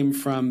question came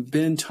from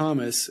Ben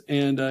Thomas,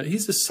 and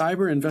he's a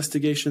cyber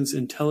investigations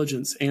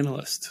intelligence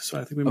analyst. So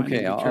I think we might need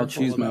to be careful I'll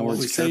choose my about what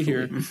we words say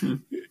here.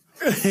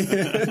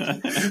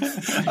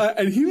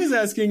 And he was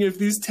asking if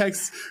these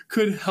texts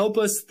could help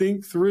us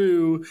think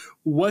through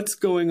what's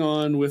going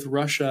on with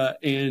Russia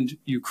and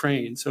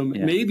Ukraine. So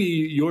maybe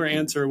your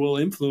answer will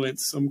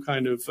influence some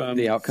kind of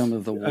the outcome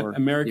of the war,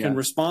 American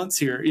response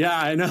here. Yeah,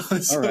 I know.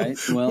 So all right.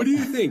 Well, what do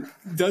you think?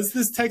 Does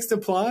this text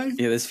apply?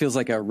 Yeah, this feels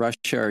like a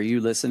Russia. Are you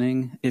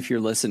listening? If you're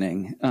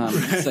listening,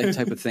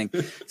 type of thing.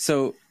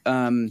 So,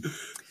 I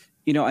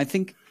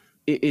think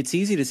it's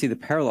easy to see the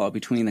parallel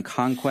between the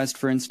conquest,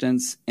 for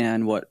instance,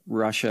 and what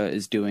Russia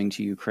is doing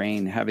to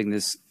Ukraine, having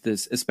this,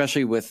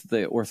 especially with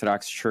the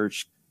Orthodox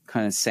Church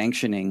kind of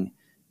sanctioning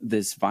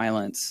this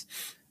violence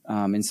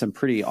in some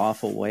pretty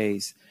awful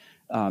ways.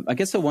 I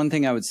guess the one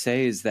thing I would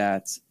say is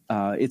that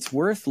it's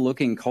worth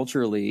looking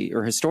culturally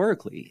or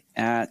historically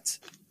at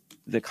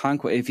the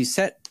conquest. If you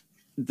set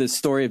the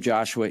story of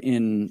Joshua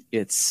in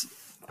its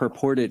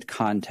purported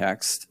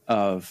context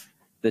of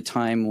the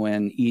time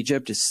when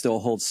Egypt still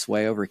holds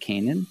sway over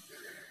Canaan,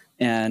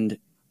 and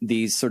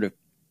these sort of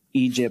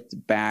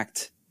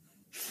Egypt-backed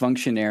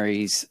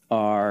functionaries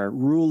are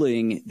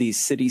ruling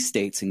these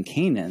city-states in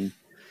Canaan.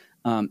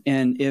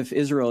 And if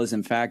Israel is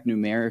in fact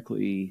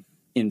numerically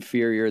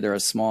inferior, they're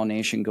a small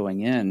nation going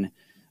in,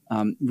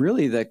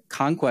 really the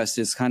conquest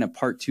is kind of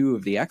part two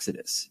of the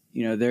Exodus.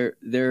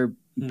 They're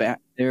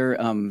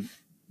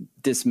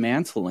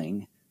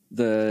dismantling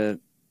the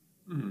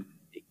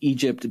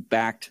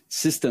Egypt-backed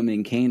system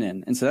in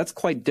Canaan. And so that's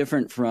quite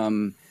different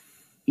from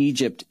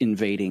Egypt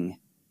invading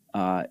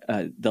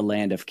the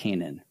land of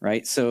Canaan,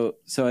 right? So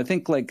I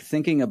think like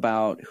thinking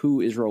about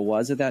who Israel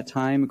was at that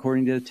time,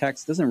 according to the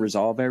text, doesn't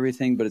resolve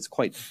everything, but it's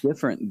quite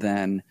different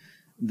than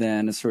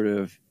a sort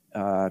of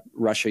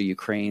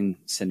Russia-Ukraine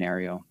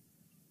scenario.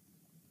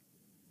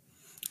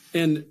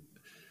 And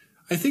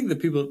I think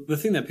the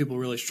thing that people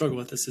really struggle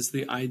with this is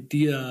the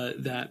idea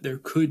that there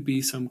could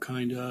be some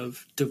kind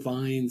of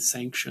divine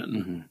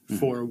sanction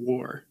for a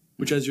war,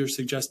 which, as you're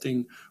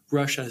suggesting,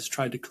 Russia has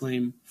tried to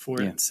claim for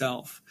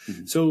itself.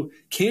 So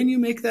can you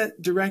make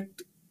that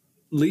direct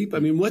leap? I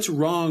mean, what's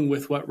wrong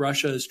with what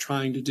Russia is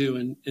trying to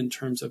do in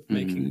terms of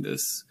making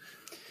this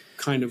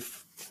kind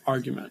of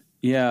argument?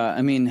 Yeah,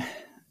 I mean,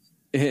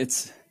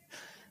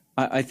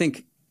 I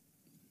think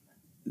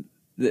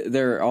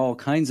there are all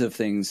kinds of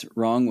things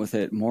wrong with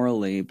it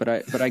morally, but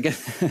I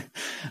guess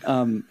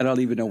I don't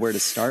even know where to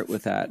start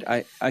with that.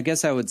 I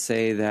guess I would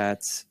say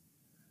that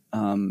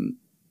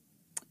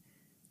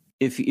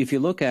if you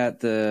look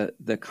at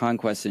the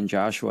conquest in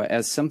Joshua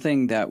as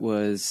something that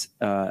was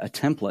a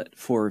template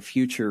for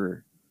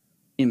future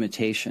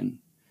imitation,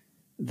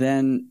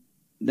 then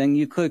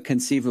you could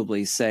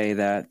conceivably say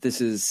that this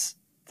is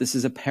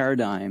a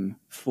paradigm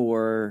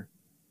for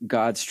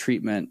God's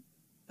treatment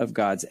of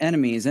God's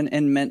enemies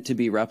and meant to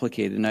be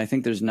replicated. And I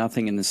think there's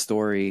nothing in the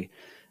story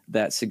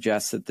that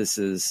suggests that this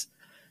is,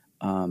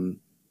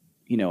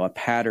 a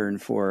pattern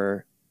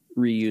for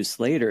reuse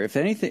later. If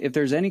anything, if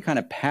there's any kind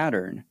of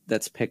pattern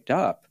that's picked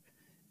up,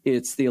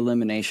 it's the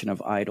elimination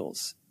of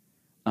idols,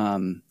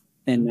 and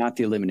not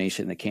the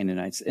elimination of the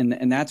Canaanites.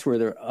 And that's where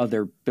the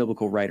other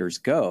biblical writers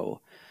go.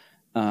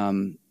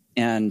 And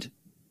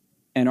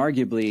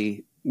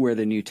arguably where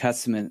the New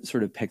Testament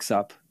sort of picks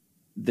up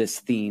this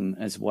theme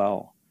as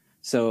well.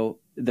 So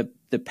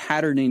the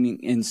patterning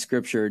in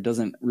Scripture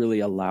doesn't really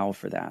allow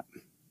for that.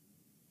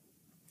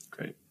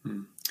 Great.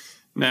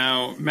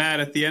 Now, Matt,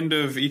 at the end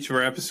of each of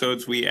our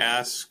episodes, we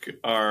ask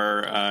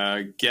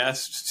our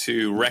guests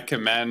to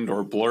recommend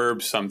or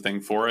blurb something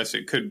for us.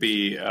 It could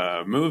be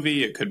a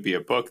movie, it could be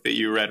a book that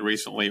you read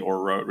recently or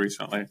wrote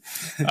recently,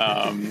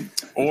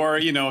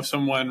 or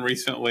someone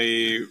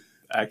recently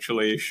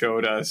actually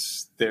showed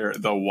us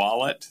the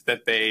wallet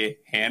that they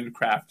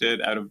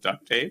handcrafted out of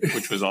duct tape,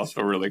 which was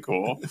also really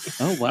cool.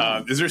 Oh,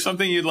 wow. Is there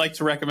something you'd like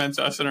to recommend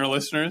to us and our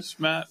listeners,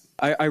 Matt?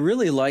 I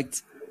really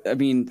liked,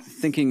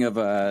 thinking of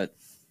a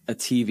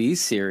TV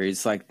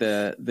series like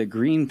the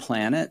Green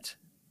Planet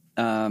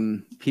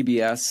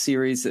PBS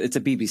series. It's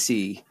a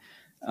BBC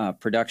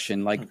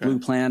production, like Blue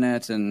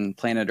Planet and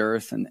Planet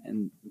Earth,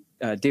 and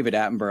David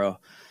Attenborough,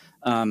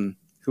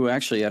 who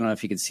actually, I don't know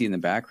if you can see in the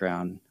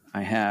background,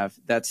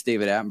 that's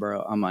David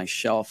Attenborough on my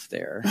shelf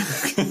there.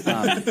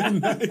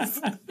 Nice.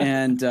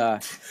 And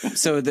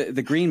so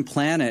the Green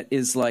Planet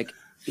is like,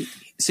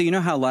 so you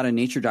know how a lot of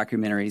nature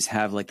documentaries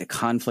have like the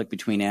conflict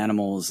between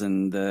animals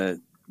and the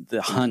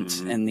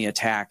hunt and the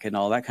attack and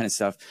all that kind of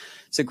stuff.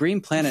 So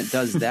Green Planet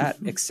does that,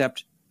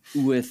 except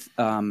with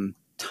time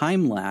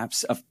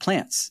lapse of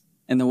plants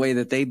and the way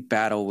that they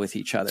battle with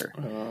each other.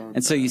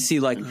 And so you see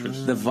like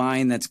the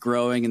vine that's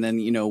growing and then,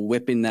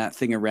 whipping that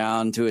thing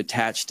around to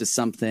attach to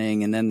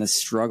something. And then the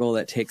struggle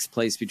that takes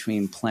place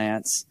between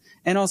plants,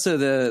 and also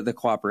the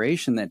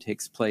cooperation that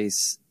takes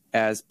place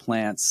as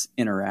plants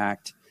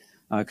interact.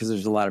 Because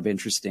there's a lot of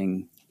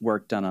interesting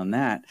work done on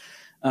that.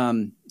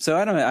 So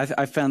I don't know.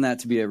 I found that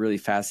to be a really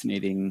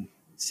fascinating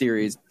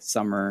series.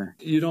 Summer.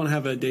 You don't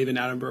have a David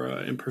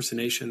Attenborough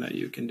impersonation that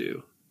you can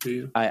do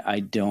you?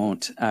 I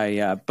don't.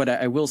 But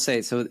I will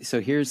say. So this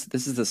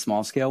is the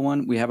small scale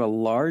one. We have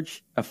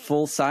a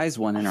full size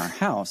one in our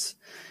house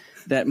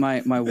that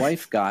my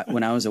wife got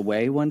when I was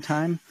away one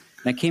time.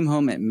 And I came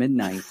home at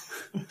midnight,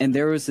 and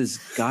there was this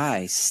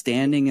guy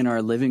standing in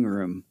our living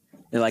room.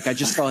 Like, I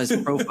just saw his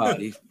profile.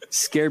 He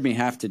scared me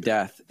half to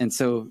death. And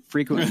so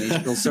frequently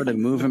she'll sort of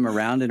move him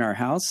around in our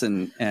house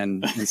and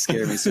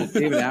scare me. So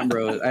David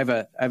Attenborough, I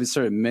have a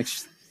sort of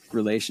mixed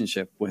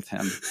relationship with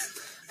him.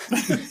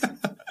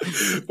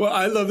 Well,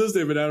 I love those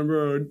David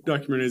Attenborough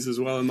documentaries as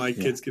well, and my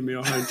kids give me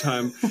a hard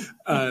time.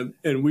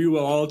 And we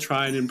will all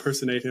try and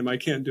impersonate him. I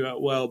can't do it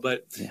well,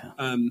 but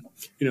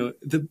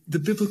the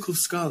biblical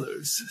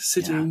scholars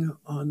sitting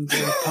on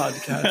their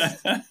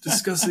podcast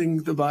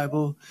discussing the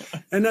Bible,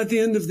 and at the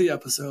end of the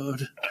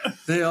episode,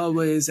 they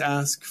always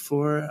ask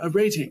for a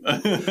rating for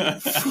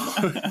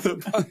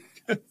the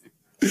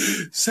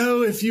podcast.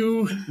 So, if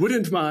you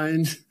wouldn't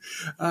mind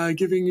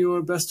giving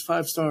your best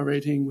 5-star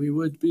rating, we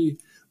would be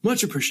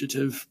much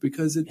appreciative,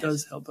 because it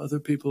does help other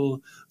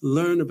people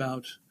learn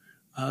about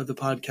the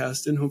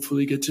podcast and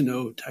hopefully get to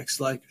know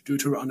texts like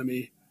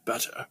Deuteronomy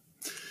better.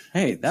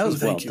 Hey, that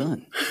was well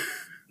done.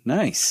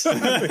 Nice.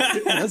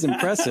 That was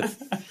impressive.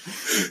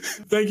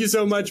 Thank you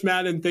so much,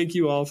 Matt, and thank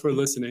you all for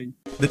listening.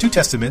 The Two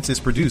Testaments is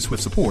produced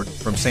with support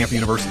from Samford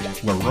University,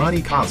 where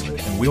Ronnie Cosman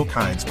and Will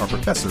Kynes are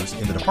professors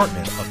in the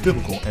Department of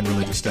Biblical and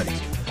Religious Studies.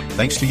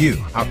 Thanks to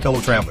you, our fellow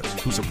travelers,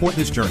 who support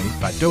this journey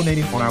by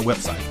donating on our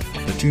website,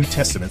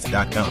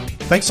 thetwotestaments.com.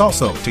 Thanks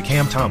also to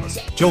Cam Thomas,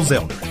 Joe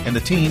Zelder, and the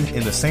team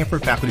in the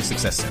Samford Faculty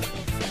Success Center,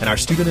 and our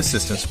student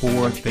assistants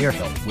for their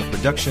help with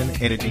production,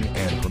 editing,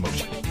 and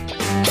promotion.